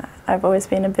 and I've always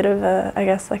been a bit of a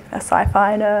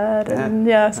sci-fi nerd,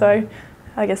 and so.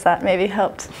 I guess that maybe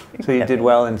helped. So you did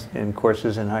well in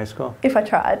courses in high school? If I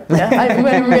tried, yeah. When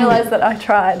I realised that I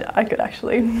tried, I could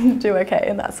actually do okay,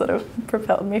 and that sort of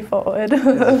propelled me forward.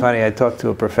 It's funny, I talked to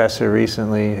a professor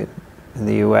recently in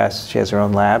the US. She has her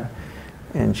own lab,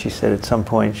 and she said at some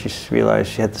point she realized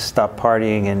she had to stop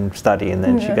partying and study, and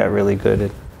then she got really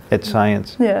good at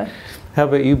science. Yeah. How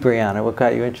about you, Brianna? What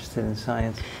got you interested in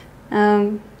science?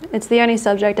 It's the only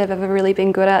subject I've ever really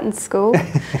been good at in school.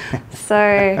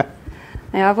 So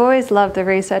yeah, I've always loved the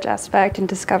research aspect and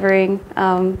discovering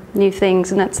new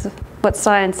things, and that's what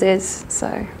science is. So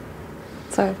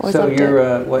I've always loved it. So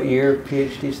you're what year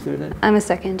PhD student? I'm a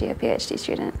second year PhD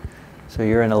student. So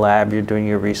you're in a lab, you're doing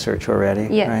your research already,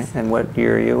 Yes. right? And what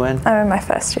year are you in? I'm in my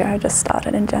first year. I just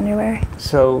started in January.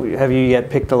 So have you yet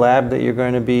picked a lab that you're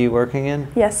going to be working in?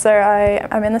 Yes, so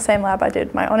I'm in the same lab I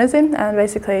did my honours in, and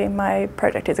basically my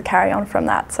project is a carry-on from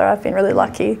that. So I've been really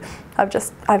lucky.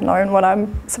 I've known what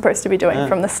I'm supposed to be doing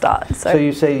from the start. So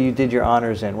you say you did your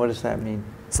honours in. What does that mean?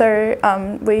 So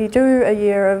we do a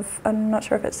year of, I'm not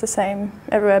sure if it's the same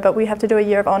everywhere, but we have to do a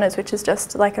year of honours, which is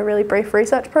just like a really brief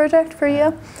research project for a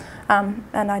year.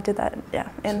 And I did that,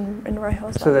 in Roy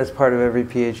Hill. So that's part of every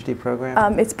PhD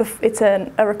program? It's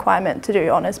a requirement to do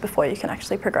honours before you can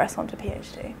actually progress onto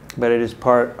PhD. But it is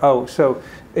part, so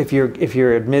if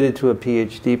you're admitted to a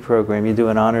PhD program, you do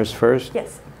an honours first?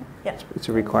 Yes. Yeah. It's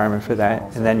a requirement for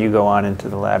that, and then you go on into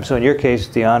the lab. So in your case,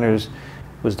 the honours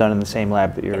was done in the same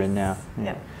lab that you're in now?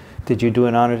 Yeah. Did you do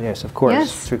an honours? Yes, of course.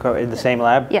 Yes. In the same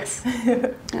lab? Yes.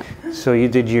 So you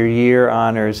did your year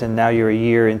honours, and now you're a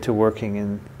year into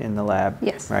working in the lab?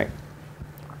 Yes. Right.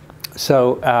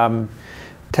 So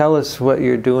Tell us what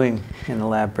you're doing in the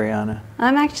lab, Brianna.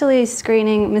 I'm actually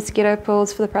screening mosquito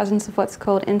pools for the presence of what's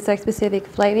called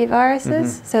insect-specific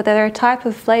flaviviruses. So they're a type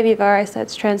of flavivirus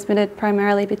that's transmitted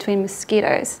primarily between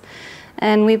mosquitoes.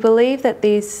 And we believe that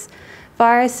these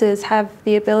viruses have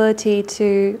the ability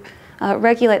to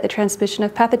regulate the transmission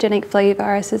of pathogenic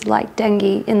flaviviruses like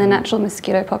dengue in the natural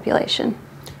mosquito population.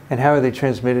 And how are they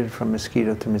transmitted from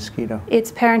mosquito to mosquito? It's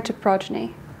parent to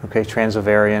progeny. Okay,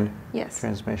 transovarian Yes.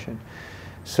 transmission.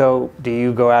 So do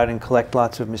you go out and collect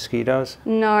lots of mosquitoes?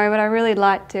 No, but I really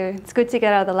like to. It's good to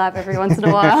get out of the lab every once in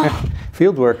a while.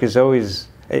 Field work is always,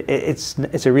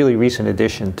 it's a really recent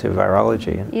addition to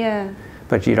virology. Yeah.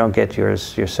 But you don't get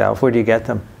yours yourself. Where do you get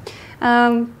them?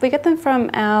 We get them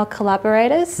from our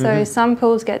collaborators. So some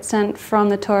pools get sent from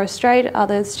the Torres Strait,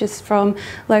 others just from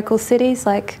local cities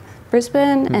like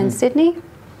Brisbane and Sydney.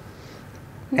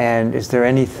 And is there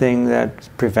anything that's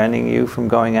preventing you from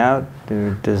going out?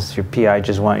 Or does your PI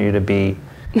just want you to be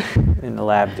in the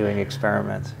lab doing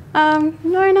experiments? No,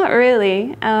 not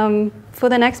really. For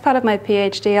the next part of my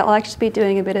PhD, I'll actually be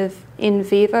doing a bit of in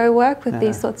vivo work with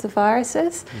these sorts of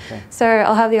viruses. Okay. So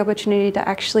I'll have the opportunity to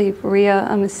actually rear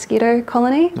a mosquito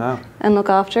colony and look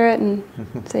after it and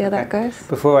see how that goes.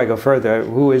 Before I go further,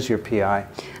 who is your PI?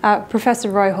 Professor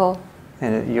Roy Hall.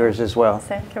 And yours as well?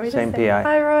 Can we just Same say PI.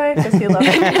 hi, Roy, because he loves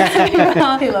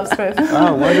he loves TWiV.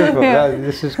 Oh, wonderful. Well,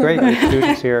 this is great. The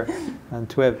students here on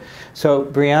TWiV. So,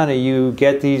 Brianna, you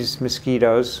get these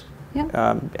mosquitoes,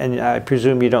 and I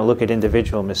presume you don't look at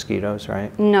individual mosquitoes,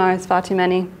 right? No, it's far too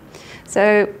many.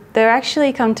 So they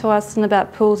actually come to us in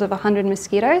about pools of 100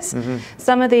 mosquitoes.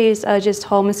 Some of these are just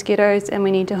whole mosquitoes and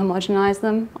we need to homogenize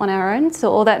them on our own. So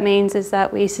all that means is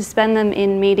that we suspend them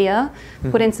in media,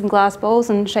 put in some glass balls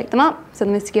and shake them up so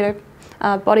the mosquito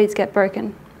bodies get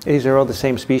broken. These are all the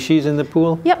same species in the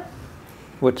pool? Yep.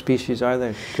 What species are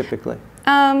they typically?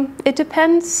 It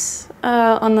depends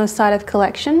on the site of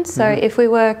collection. So if we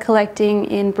were collecting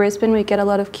in Brisbane, we get a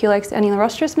lot of Culex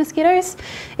annulirostris mosquitoes.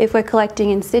 If we're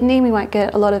collecting in Sydney, we might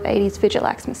get a lot of Aedes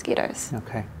vigilax mosquitoes.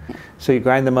 Okay. Yeah. So you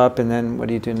grind them up and then what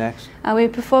do you do next? We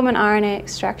perform an RNA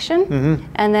extraction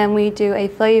and then we do a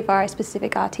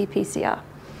flavivirus-specific RT-PCR.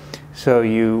 So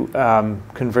you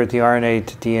convert the RNA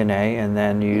to DNA and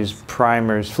then you use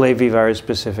primers,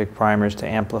 flavivirus-specific primers to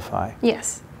amplify.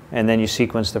 Yes. And then you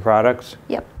sequence the products?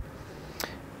 Yep.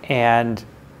 And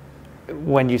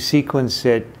when you sequence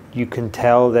it, you can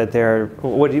tell that they're,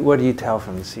 what do you tell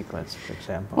from the sequence, for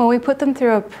example? Well, we put them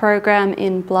through a program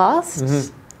in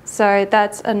BLAST. So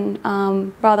that's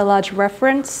a rather large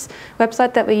reference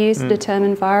website that we use to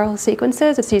determine viral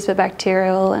sequences. It's used for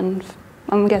bacterial and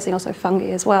I'm guessing also fungi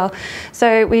as well.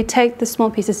 So we take the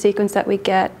small piece of sequence that we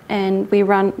get and we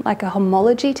run like a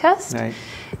homology test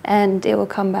and it will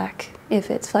come back if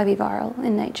it's flaviviral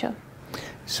in nature.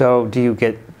 So do you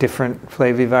get different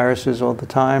flaviviruses all the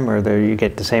time or you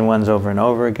get the same ones over and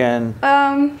over again?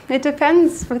 It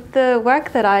depends. With the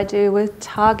work that I do with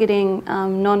targeting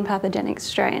non-pathogenic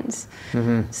strains.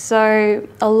 So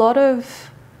a lot of...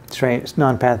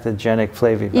 non-pathogenic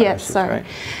flaviviruses, yes, sorry.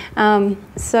 Right?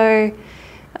 So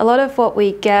a lot of what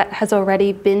we get has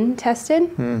already been tested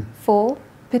for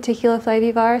particular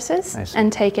flaviviruses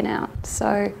and taken out.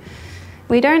 So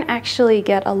we don't actually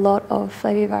get a lot of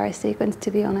flavivirus sequence,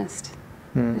 to be honest.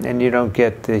 And you don't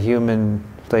get the human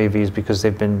flavies because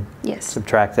they've been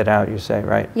subtracted out, you say,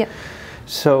 right? Yep.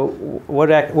 So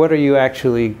what are you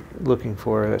actually looking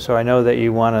for? So I know that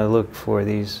you want to look for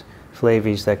these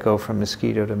flavies that go from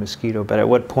mosquito to mosquito, but at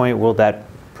what point will that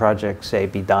project, say,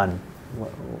 be done?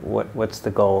 What's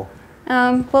the goal?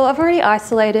 Well, I've already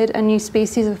isolated a new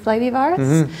species of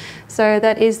flavivirus, so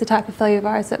that is the type of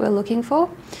flavivirus that we're looking for.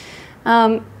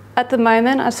 At the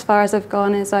moment, as far as I've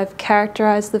gone, is I've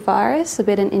characterized the virus a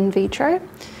bit in vitro,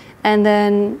 and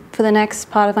then for the next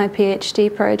part of my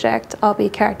PhD project, I'll be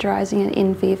characterizing it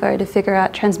in vivo to figure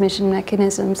out transmission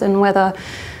mechanisms and whether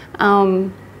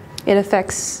it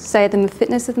affects, say, the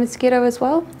fitness of mosquito as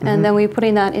well. And then we're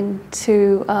putting that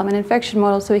into an infection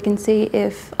model so we can see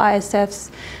if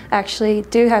ISFs actually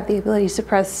do have the ability to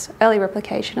suppress early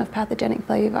replication of pathogenic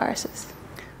flaviviruses.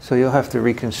 So you'll have to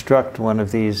reconstruct one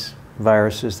of these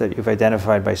viruses that you've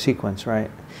identified by sequence,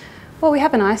 right? Well, we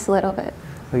have an isolate of it.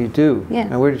 Oh, you do? Yeah.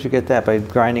 And where did you get that? By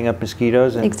grinding up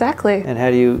mosquitoes? Exactly. And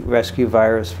how do you rescue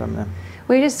virus from them?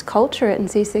 We just culture it in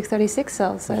C636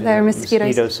 cells, so they're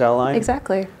mosquito cell line?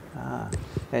 Exactly.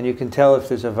 And you can tell if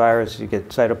there's a virus, you get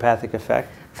cytopathic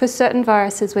effect? For certain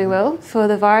viruses we will. For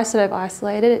the virus that I've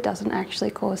isolated, it doesn't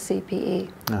actually cause CPE.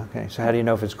 Okay, so how do you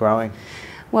know if it's growing?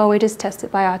 Well, we just test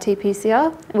it by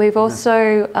RT-PCR. We've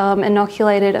also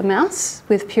inoculated a mouse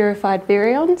with purified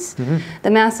virions.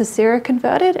 The mouse is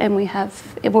seroconverted, and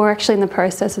we're actually in the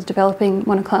process of developing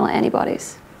monoclonal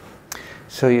antibodies.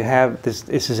 So you have this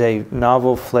is a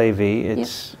novel flavy.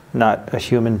 It's not a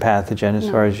human pathogen as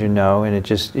far as you know, and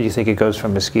you think it goes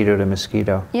from mosquito to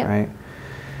mosquito, right?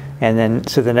 And then,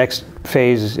 so the next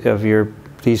phase of your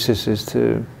thesis is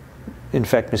to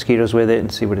infect mosquitoes with it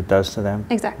and see what it does to them.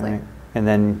 Exactly. Right? And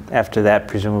then after that,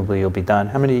 presumably you'll be done.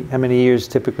 How many years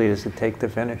typically does it take to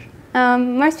finish?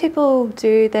 Most people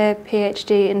do their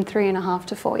PhD in 3.5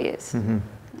 to 4 years.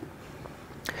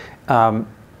 Are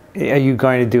you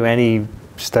going to do any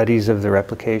studies of the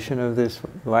replication of this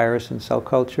virus in cell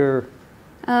culture?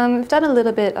 We've done a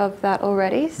little bit of that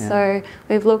already. So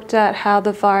we've looked at how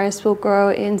the virus will grow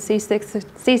in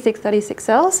C636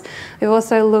 cells. We've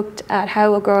also looked at how it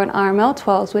will grow in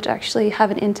RML12s, which actually have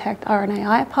an intact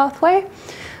RNAi pathway.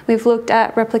 We've looked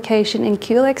at replication in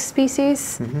Culex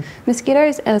species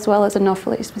mosquitoes, as well as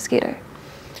Anopheles mosquito.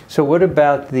 So what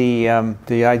about the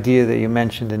idea that you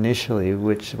mentioned initially,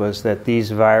 which was that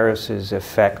these viruses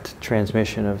affect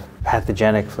transmission of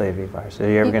pathogenic flavivirus? Are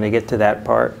you ever going to get to that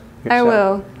part yourself? I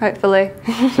will, hopefully.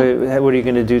 So what are you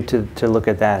going to do to look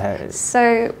at that?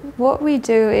 So what we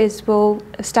do is we'll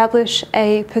establish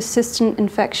a persistent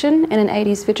infection in an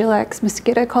Aedes vigilax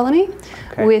mosquito colony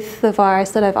with the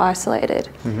virus that I've isolated.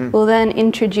 We'll then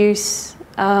introduce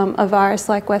a virus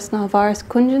like West Nile virus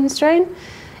Kunjun strain,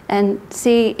 and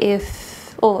see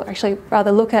if, or actually rather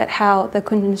look at how the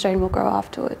Kunjun strain will grow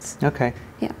afterwards. Okay.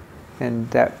 Yeah. And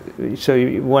so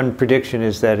one prediction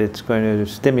is that it's going to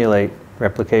stimulate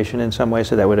replication in some way,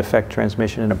 so that would affect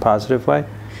transmission in a positive way?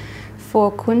 For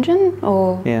Kunjun,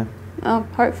 or? Yeah. Oh,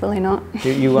 hopefully not.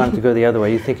 You want it to go the other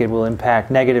way. You think it will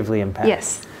negatively impact?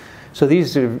 Yes. So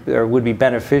these would be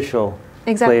beneficial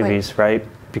flavies, right?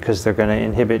 Because they're going to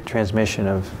inhibit transmission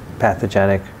of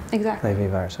pathogenic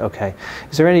flavivirus. Okay.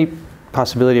 Is there any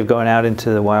possibility of going out into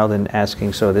the wild and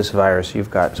asking, so this virus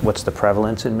you've got, what's the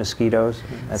prevalence in mosquitoes,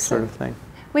 that sort of thing?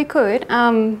 We could.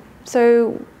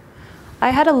 So I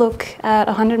had a look at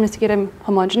 100 mosquito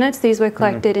homogenates. These were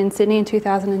collected in Sydney in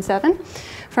 2007.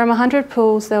 From 100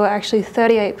 pools, there were actually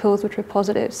 38 pools which were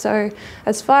positive. So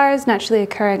as far as naturally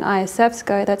occurring ISFs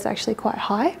go, that's actually quite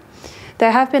high.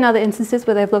 There have been other instances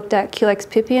where they've looked at Culex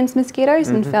pipiens mosquitoes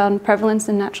and found prevalence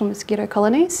in natural mosquito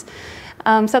colonies.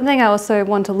 Something I also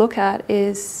want to look at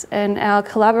is, and our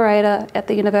collaborator at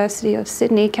the University of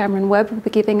Sydney, Cameron Webb, will be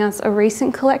giving us a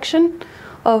recent collection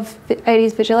of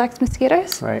Aedes vigilax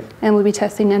mosquitoes, and we'll be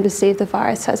testing them to see if the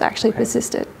virus has actually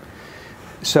persisted.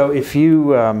 So if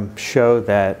you show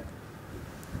that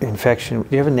infection, do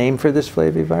you have a name for this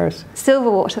flavivirus?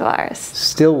 Silverwater virus.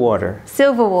 Stillwater.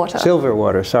 Silverwater.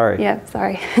 Silverwater, sorry. Yeah,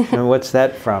 sorry. And what's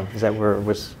that from? Is that where it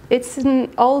was? It's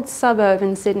an old suburb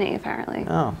in Sydney, apparently.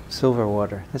 Oh,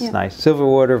 Silverwater. That's nice.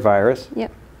 Silverwater virus.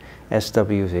 Yep.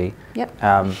 SWV.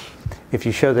 Yep. If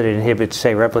you show that it inhibits,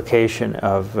 say, replication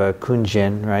of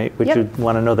Kunjun, right? Would you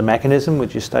want to know the mechanism?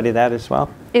 Would you study that as well?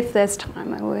 If there's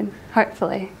time, I would,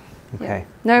 hopefully. Okay. Yep.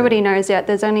 Nobody knows yet.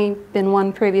 There's only been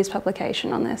one previous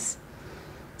publication on this.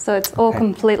 So it's all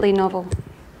completely novel.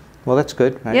 Well, that's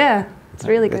good, right? Yeah, it's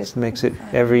really good. It makes it,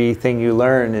 everything you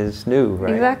learn is new,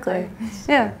 right? Exactly.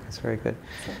 Yeah. That's very good.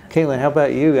 Caitlin, how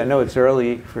about you? I know it's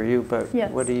early for you, but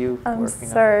what are you working on?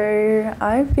 So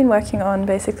I've been working on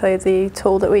basically the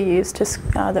tool that we use to,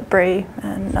 that Bree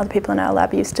and other people in our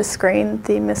lab use to screen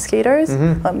the mosquitoes,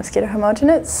 or mosquito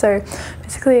homogenates. So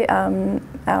basically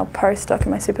our postdoc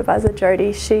and my supervisor,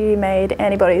 Jodie, she made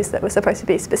antibodies that were supposed to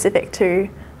be specific to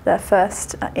the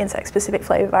first insect-specific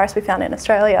flavivirus we found in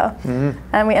Australia.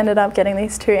 And we ended up getting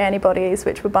these 2 antibodies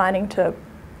which were binding to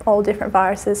all different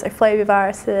viruses, so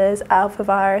flaviviruses, alpha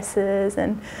viruses,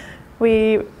 and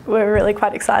we were really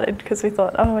quite excited because we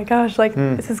thought, oh my gosh, like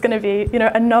this is going to be, you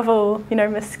know, a novel, you know,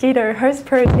 mosquito host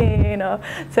protein. Or,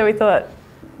 so we thought,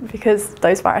 because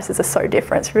those viruses are so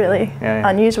different, it's really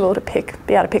unusual to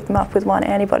be able to pick them up with one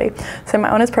antibody. So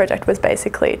my honours project was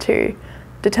basically to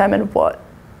determine what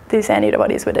these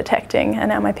antibodies were detecting, and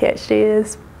now my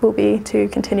PhD will be to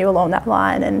continue along that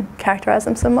line and characterise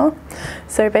them some more.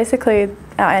 So basically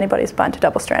our antibodies bind to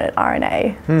double-stranded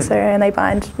RNA, so, and they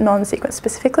bind non-sequence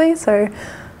specifically, so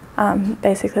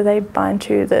basically they bind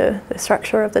to the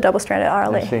structure of the double-stranded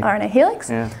RNA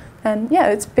helix. And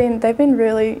yeah, they've been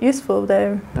really useful.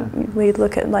 We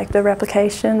look at like the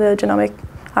replication, the genomic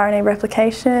RNA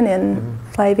replication in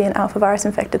flavy and alpha virus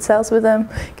infected cells with them.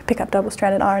 We can pick up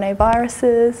double-stranded RNA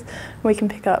viruses. We can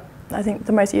pick up I think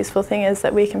the most useful thing is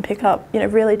that we can pick up,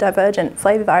 really divergent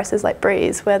flaviviruses like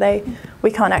Breeze, where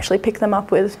we can't actually pick them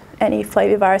up with any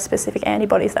flavivirus-specific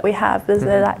antibodies that we have, because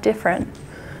they're that different.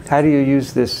 How do you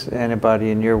use this antibody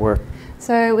in your work?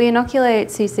 So we inoculate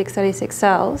C636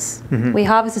 cells, we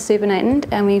harvest a supernatant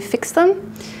and we fix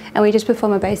them, and we just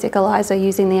perform a basic ELISA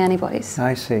using the antibodies.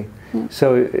 I see.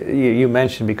 So you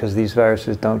mentioned because these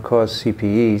viruses don't cause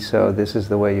CPE, so this is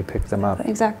the way you pick them up.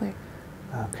 Exactly.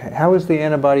 Okay. How was the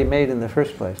antibody made in the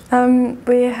first place?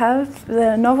 We have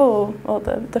the novel, or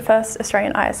the first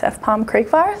Australian ISF Palm Creek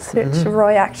virus, which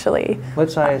Roy actually...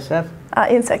 What's ISF?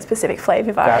 Insect-specific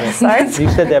flavivirus. Got it. You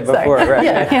said that before, right?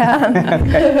 Yeah.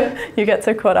 Okay. You get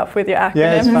so caught up with your acronyms.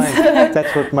 Yeah, it's fine.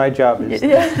 That's what my job is.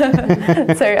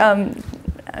 Yeah. So,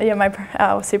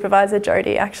 our supervisor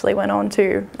Jody actually went on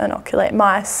to inoculate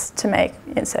mice to make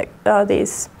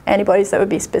these antibodies that would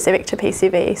be specific to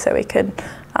PCV, so we could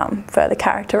further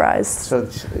characterise. So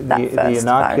the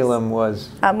inoculum was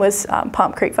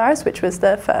Palm Creek virus, which was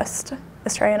the first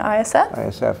Australian ISF.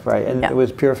 ISF, right? And it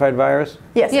was purified virus?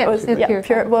 Yes, it was.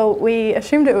 Well, we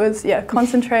assumed it was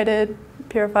concentrated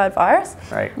purified virus.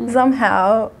 Right.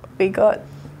 Somehow we got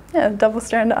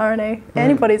double-stranded RNA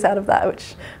antibodies out of that,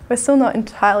 which we're still not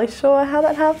entirely sure how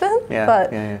that happened.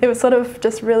 But it was sort of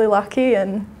just really lucky,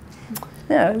 and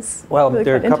it was really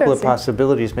there are a couple of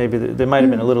possibilities. Maybe there might have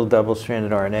been a little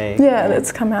double-stranded RNA. Yeah,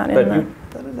 that's come out but in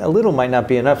a little might not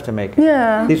be enough to make it.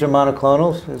 Yeah. These are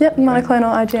monoclonals? Yep,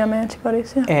 monoclonal IgM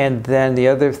antibodies, yeah. And then the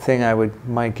other thing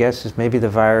my guess is maybe the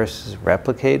virus is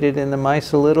replicated in the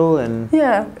mice a little and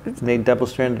made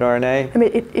double-stranded RNA? I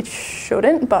mean, it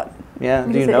shouldn't, but... Yeah,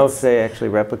 do you know if they actually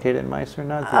replicate in mice or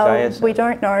not? We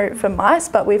don't know for mice,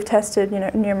 but we've tested,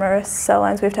 numerous cell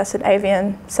lines. We've tested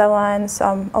avian cell lines,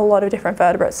 a lot of different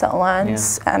vertebrate cell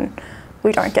lines, and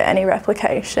we don't get any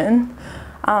replication.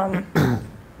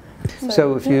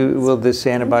 So will this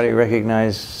antibody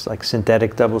recognize like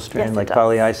synthetic double-strand, like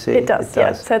poly-IC? It does,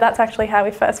 yeah. So that's actually how we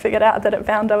first figured out that it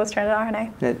found double-stranded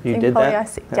RNA. You did that?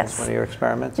 Yes. That's one of your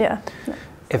experiments? Yeah.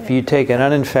 If you take an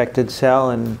uninfected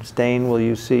cell and stain, will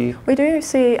you see? We do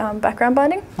see background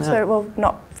binding, so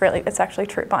not really, it's actually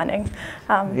true binding.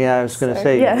 Yeah, I was going to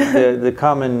say, the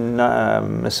common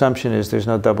assumption is there's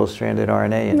no double-stranded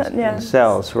RNA in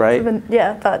cells, right?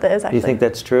 Yeah, but there is actually. Do you think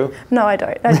that's true? No, I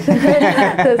don't.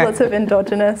 There's lots of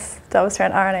endogenous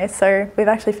double-stranded RNAs, so we've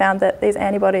actually found that these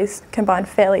antibodies combine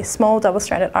fairly small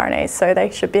double-stranded RNAs, so they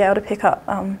should be able to pick up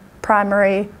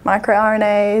primary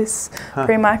microRNAs,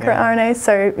 pre-microRNAs,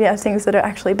 so things that are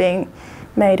actually being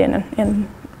made in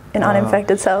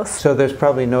uninfected cells. So there's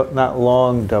probably not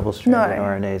long double-stranded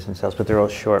RNAs in cells, but they're all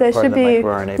short there part of the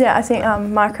microRNA. Yeah, I think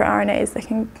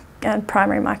microRNAs, and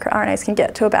primary microRNAs can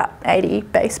get to about 80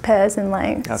 base pairs in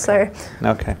length.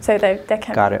 Okay. So they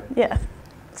can. Got it. Yeah.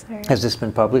 So, has this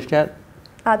been published yet?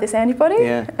 This antibody?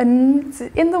 Yeah. And it's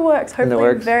in the works,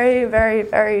 hopefully very, very,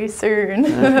 very soon.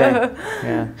 Okay.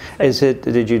 Yeah.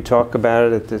 Did you talk about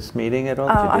it at this meeting at all?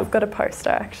 I've got a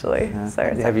poster actually. Yeah. So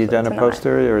have you done a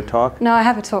poster or a talk? No, I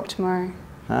have a talk tomorrow.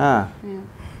 Yeah.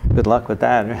 Good luck with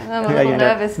that. I'm a little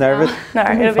nervous. Nervous? No,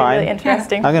 it'll be really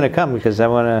interesting. I'm going to come because I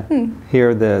want to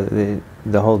hear the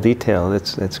whole detail.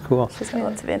 It's cool. There's been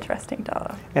lots of interesting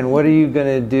data. And what are you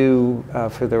going to do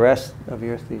for the rest of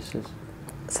your thesis?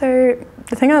 So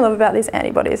the thing I love about these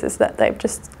antibodies is that they've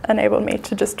just enabled me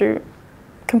to just do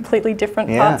completely different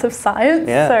parts of science.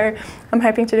 So I'm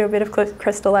hoping to do a bit of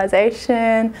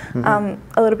crystallization, a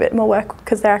little bit more work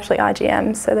because they're actually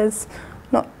IgMs. So it's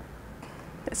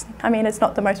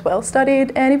not the most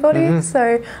well-studied antibody.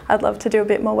 So I'd love to do a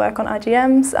bit more work on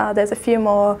IgMs. There's a few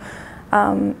more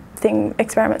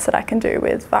experiments that I can do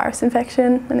with virus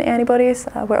infection and the antibodies.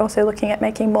 We're also looking at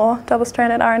making more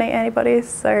double-stranded RNA antibodies.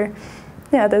 So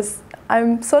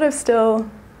I'm sort of still,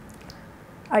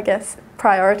 I guess,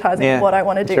 prioritizing what I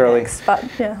want to do next. But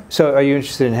So are you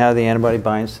interested in how the antibody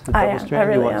binds to the double-strand? I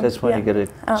really am. That's when you get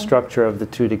a structure of the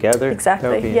two together?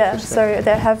 Exactly, yeah. So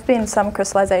there have been some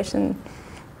crystallization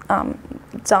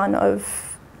done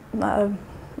of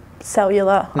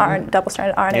cellular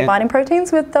double-stranded RNA binding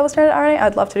proteins with double-stranded RNA.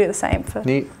 I'd love to do the same for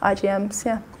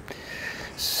IgMs,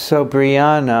 So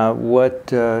Brianna,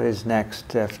 what is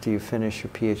next after you finish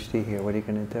your PhD here? What are you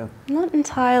going to do? I'm not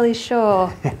entirely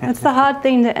sure. It's the hard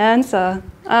thing to answer.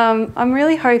 I'm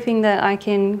really hoping that I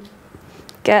can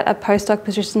get a postdoc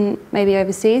position maybe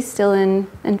overseas, still in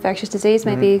infectious disease,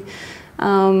 maybe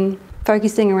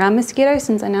focusing around mosquitoes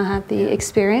since I now have the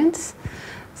experience.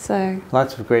 So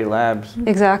lots of great labs.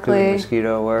 Exactly. Doing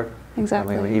mosquito work.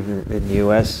 Exactly. I mean, even in the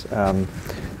U.S.,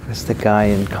 there's the guy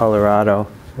in Colorado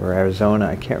or Arizona,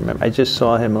 I can't remember. I just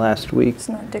saw him last week. It's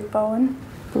not Dick Bowen.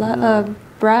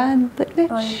 Brad Litvich,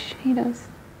 Oh, he does.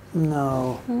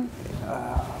 No.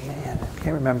 Oh, man, I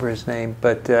can't remember his name.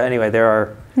 But anyway, there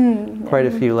are quite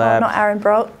a few labs. Not Aaron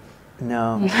Brolt.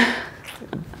 No.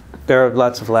 There are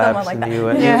lots of labs like in the that.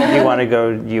 U.S. Yeah. You want to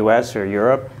go U.S. or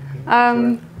Europe?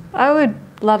 I would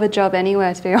love a job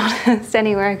anywhere, to be honest.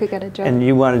 Anywhere I could get a job. And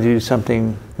you want to do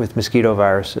something with mosquito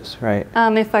viruses, right?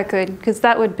 If I could, because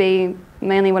that would be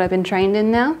mainly what I've been trained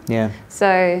in now. Yeah.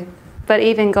 So, but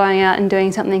even going out and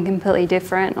doing something completely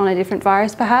different on a different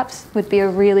virus perhaps would be a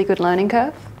really good learning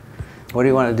curve. What do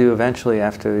you want to do eventually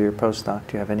after your postdoc?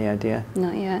 Do you have any idea?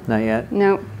 Not yet. Not yet?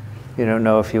 Nope. You don't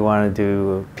know if you want to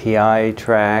do a PI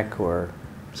track or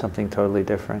something totally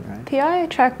different, right? PI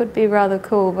track would be rather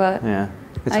cool, but... Yeah.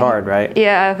 It's hard, right?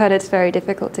 Yeah, I've heard it's very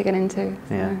difficult to get into.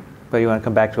 So. Yeah. But you want to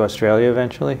come back to Australia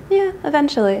eventually? Yeah,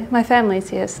 eventually. My family's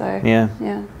here, so... Yeah.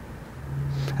 Yeah.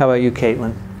 How about you,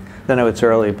 Caitlin? I know it's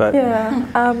early, but... Yeah,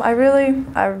 I'm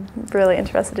really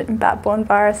interested in bat-borne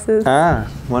viruses. Ah,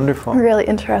 wonderful. Really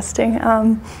interesting.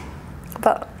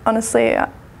 But honestly,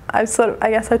 I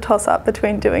guess I toss up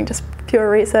between doing just pure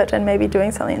research and maybe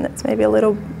doing something that's maybe a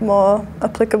little more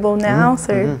applicable now.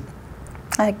 So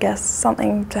I guess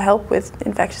something to help with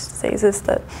infectious diseases,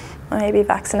 that maybe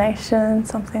vaccination,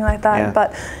 something like that. Yeah.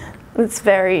 But it's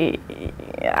very,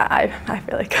 I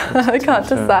really can't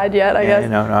decide yet, I guess.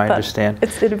 No, I but understand.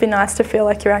 It'd be nice to feel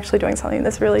like you're actually doing something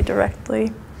that's really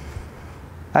directly.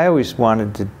 I always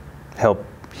wanted to help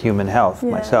human health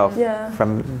myself. Yeah.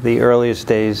 From the earliest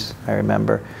days, I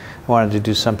remember, I wanted to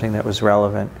do something that was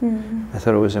relevant. I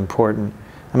thought it was important.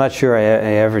 I'm not sure I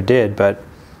ever did, but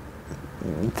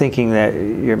thinking that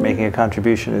you're making a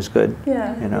contribution is good.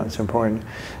 Yeah. You know, it's important.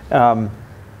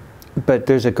 But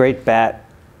there's a great bat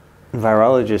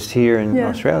virologist here in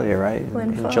Australia, right?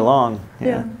 In Geelong.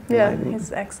 Yeah,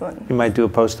 he's excellent. You might do a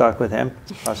postdoc with him.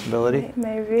 It's a possibility.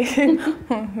 Maybe.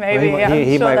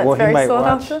 He might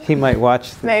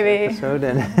watch this episode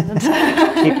and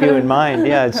keep you in mind.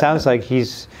 Yeah, it sounds like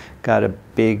he's got a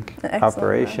big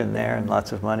operation there and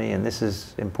lots of money, and this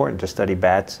is important to study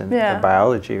bats and their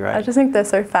biology, right? I just think they're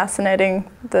so fascinating.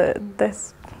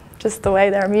 Just the way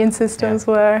their immune systems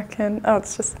work, and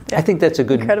it's just I think that's a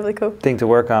good incredibly cool thing to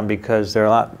work on, because there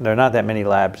are not that many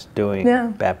labs doing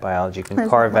bat biology. You can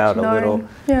carve out a little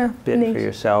bit for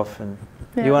yourself, and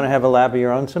you want to have a lab of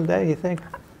your own someday, you think?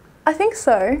 I think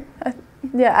so.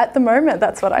 At the moment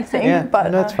that's what I think. Yeah,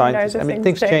 but that's fine. I mean,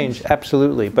 things change,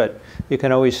 absolutely, but you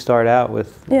can always start out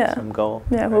with some goal.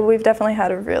 Yeah, well, we've definitely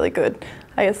had a really good,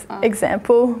 I guess,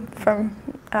 example from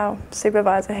our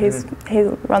supervisor. He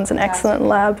runs an excellent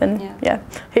lab, and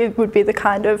he would be the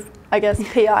kind of, I guess,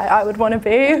 PI I would want to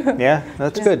be. Yeah,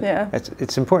 that's good. Yeah.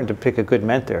 It's important to pick a good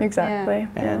mentor. Exactly.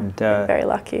 And very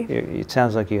lucky. It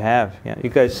sounds like you have. Yeah, you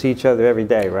guys see each other every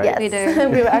day, right? Yes, we do.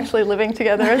 We were actually living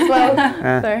together as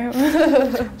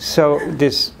well. So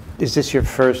is this your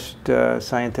first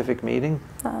scientific meeting?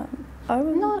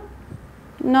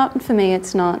 Not for me,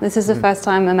 it's not. This is the first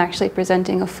time I'm actually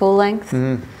presenting a full-length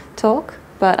talk,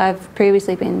 but I've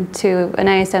previously been to an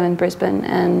ASM in Brisbane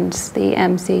and the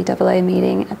MCAA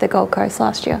meeting at the Gold Coast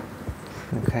last year.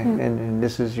 Okay, and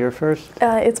this is your first?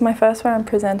 It's my first where I'm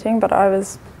presenting, but I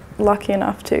was lucky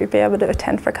enough to be able to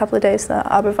attend for a couple of days the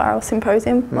Arboviral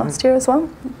Symposium last year as well.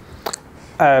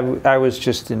 I was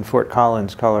just in Fort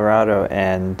Collins, Colorado,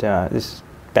 and this is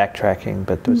backtracking,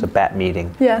 but there was a bat meeting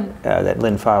that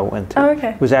Lynn Fa went to. Oh,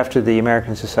 okay. It was after the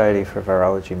American Society for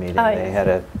Virology meeting. They had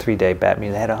a 3-day bat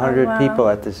meeting. They had 100 people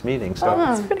at this meeting,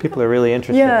 so people are really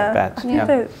interested in bats.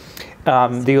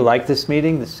 Do you like this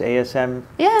meeting, this ASM?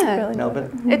 Yeah,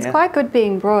 Melbourne? It's quite good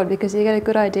being broad, because you get a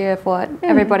good idea of what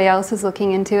everybody else is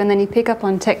looking into, and then you pick up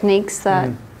on techniques that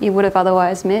you would have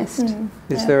otherwise missed.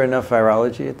 Is there enough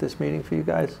virology at this meeting for you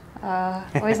guys?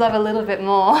 Always love a little bit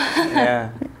more. Yeah.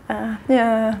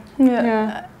 I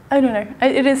don't know.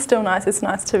 It is still nice. It's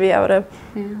nice to be able to,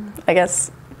 I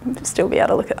guess, still be able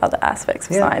to look at other aspects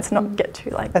of science, not get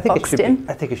too boxed in.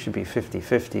 I think it should be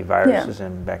 50-50 viruses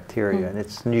and bacteria, and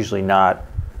it's usually not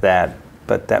that,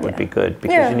 but that would be good,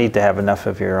 because you need to have enough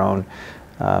of your own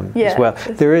as well.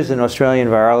 There is an Australian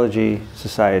Virology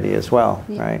Society as well,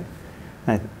 right?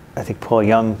 I think Paul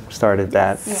Young started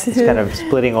that. It's kind of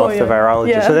splitting off the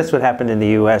virology. So that's what happened in the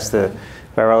U.S. The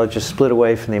virologists split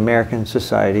away from the American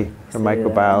Society for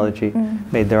Microbiology,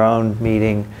 made their own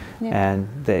meeting, and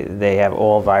they have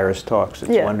all virus talks.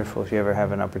 It's wonderful. If you ever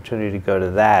have an opportunity to go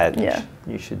to that,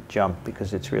 you should jump,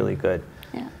 because it's really good.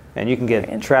 And you can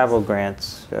get travel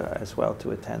grants as well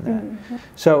to attend that.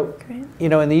 So, you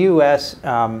know, in the U.S.,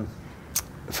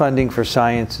 funding for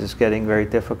science is getting very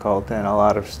difficult, and a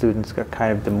lot of students got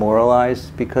kind of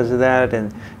demoralized because of that.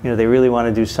 And you know, they really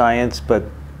want to do science, but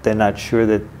they're not sure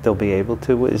that they'll be able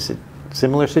to. Is it a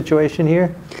similar situation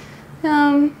here?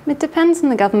 It depends on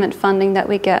the government funding that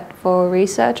we get for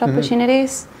research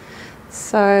opportunities.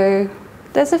 So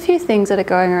there's a few things that are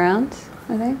going around,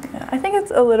 I think. Yeah, I think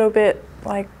it's a little bit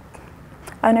like,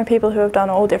 I know people who have done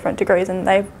all different degrees and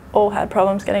they've all had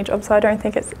problems getting jobs, so I don't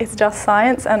think it's just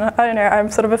science. And I don't know, I'm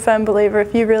sort of a firm believer,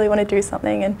 if you really want to do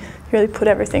something and you really put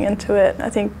everything into it, I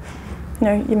think, you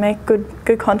know, you make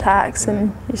good contacts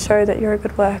and you show that you're a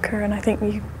good worker, and I think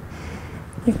you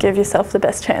give yourself the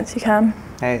best chance you can.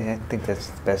 I think that's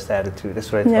the best attitude.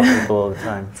 That's what I tell people all the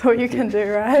time. That's what you can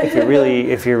do, right? If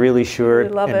you're really sure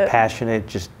Really and passionate,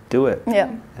 just do it.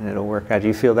 Yeah. And it'll work out. Do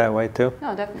you feel that way too?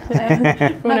 Oh,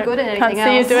 definitely. Not good at anything else.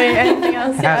 Can't see you doing anything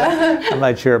else. Yeah. I'm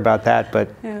not sure about that, but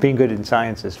being good in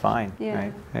science is fine. Yeah.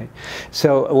 Right?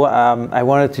 So I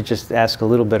wanted to just ask a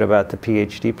little bit about the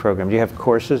PhD program. Do you have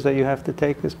courses that you have to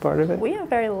take as part of it? We are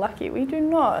very lucky. We do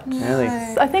not. Really?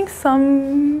 I think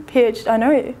some PhD, I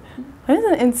know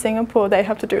in Singapore they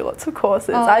have to do lots of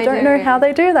courses. Oh, I don't know how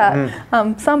they do that.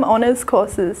 Mm. Some honours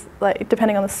courses, like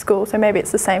depending on the school, so maybe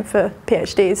it's the same for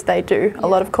PhDs, they do a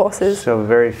lot of courses. So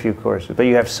very few courses, but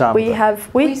you have some. We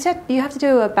said you have to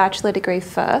do a bachelor degree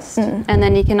first, and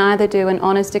then you can either do an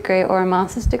honours degree or a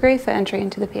master's degree for entry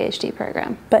into the PhD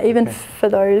program. But even for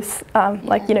those,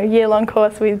 like, you know, year-long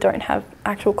course, we don't have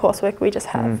actual coursework. We just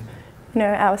have, you know,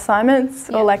 our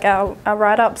assignments or like our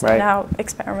write-ups and our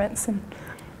experiments. And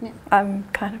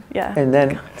kind of, And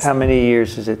then how many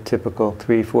years is it typical?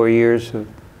 3-4 years of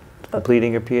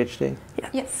completing your PhD?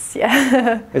 Yes.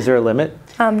 Yeah. Is there a limit?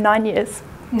 9 years.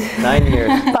 9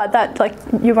 years. But that, like,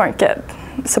 you won't get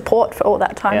support for all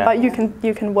that time. Yeah. But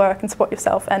you can work and support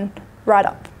yourself and write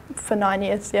up for 9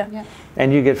 years. Yeah.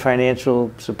 And you get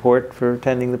financial support for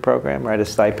attending the program, right? A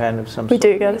stipend of some We sort?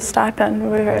 do get a stipend.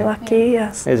 We're very lucky.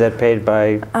 Yes. Is that paid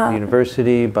by the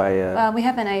university, by we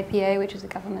have an APA, which is a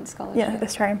government scholarship. Yeah,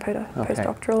 Australian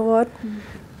Postdoctoral Award.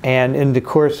 And in the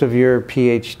course of your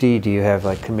PhD, do you have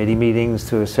like committee meetings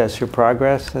to assess your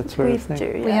progress, that sort of thing? We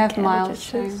do, yeah. We have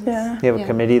candidates. milestones. Yeah. You have a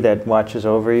committee that watches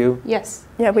over you? Yes.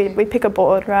 Yeah, we pick a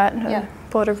board, right? Yeah.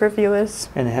 Board of reviewers.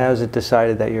 And how is it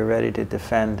decided that you're ready to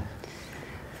defend?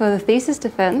 For the thesis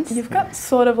defense, You've got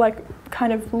sort of like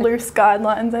kind of loose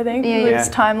guidelines, I think, loose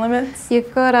time limits.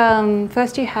 you've got,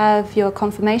 first you have your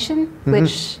confirmation,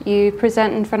 which you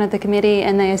present in front of the committee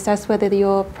and they assess whether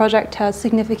your project has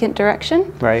significant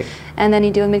direction. Right. And then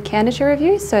you do a mid-candidature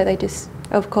review, so they just,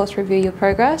 of course, review your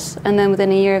progress. And then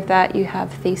within a year of that, you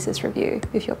have thesis review,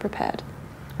 if you're prepared.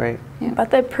 Great. Yeah.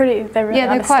 But they're really they're quite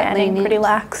understanding, lenient. pretty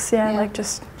lax. Yeah, like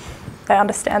just, they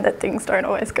understand that things don't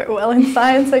always go well in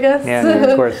science, I guess. Yeah,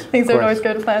 of course. Things don't always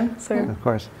go to plan. So. Of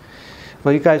course.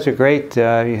 Well, you guys are great.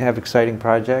 You have exciting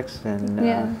projects, and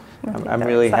I'm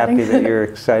really happy that you're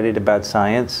excited about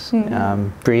science.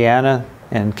 Brianna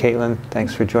and Caitlin,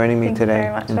 thanks for joining me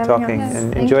today and talking.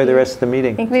 And enjoy the rest of the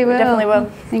meeting. We will. Definitely will.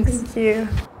 Thanks. Thank you.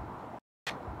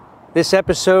 This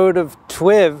episode of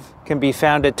TWiV can be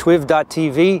found at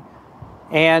twiv.tv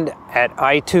and at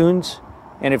iTunes.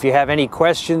 And if you have any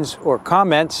questions or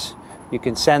comments, you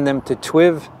can send them to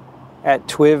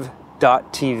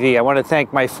twiv@twiv.tv. I want to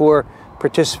thank my 4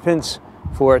 participants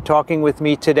for talking with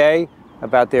me today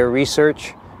about their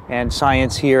research and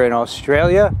science here in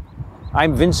Australia.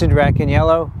 I'm Vincent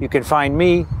Racaniello. You can find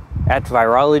me at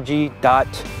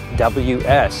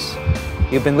virology.ws.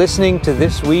 You've been listening to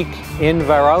This Week in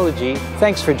Virology.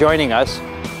 Thanks for joining us.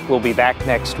 We'll be back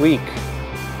next week.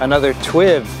 Another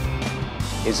TWiV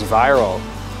is viral.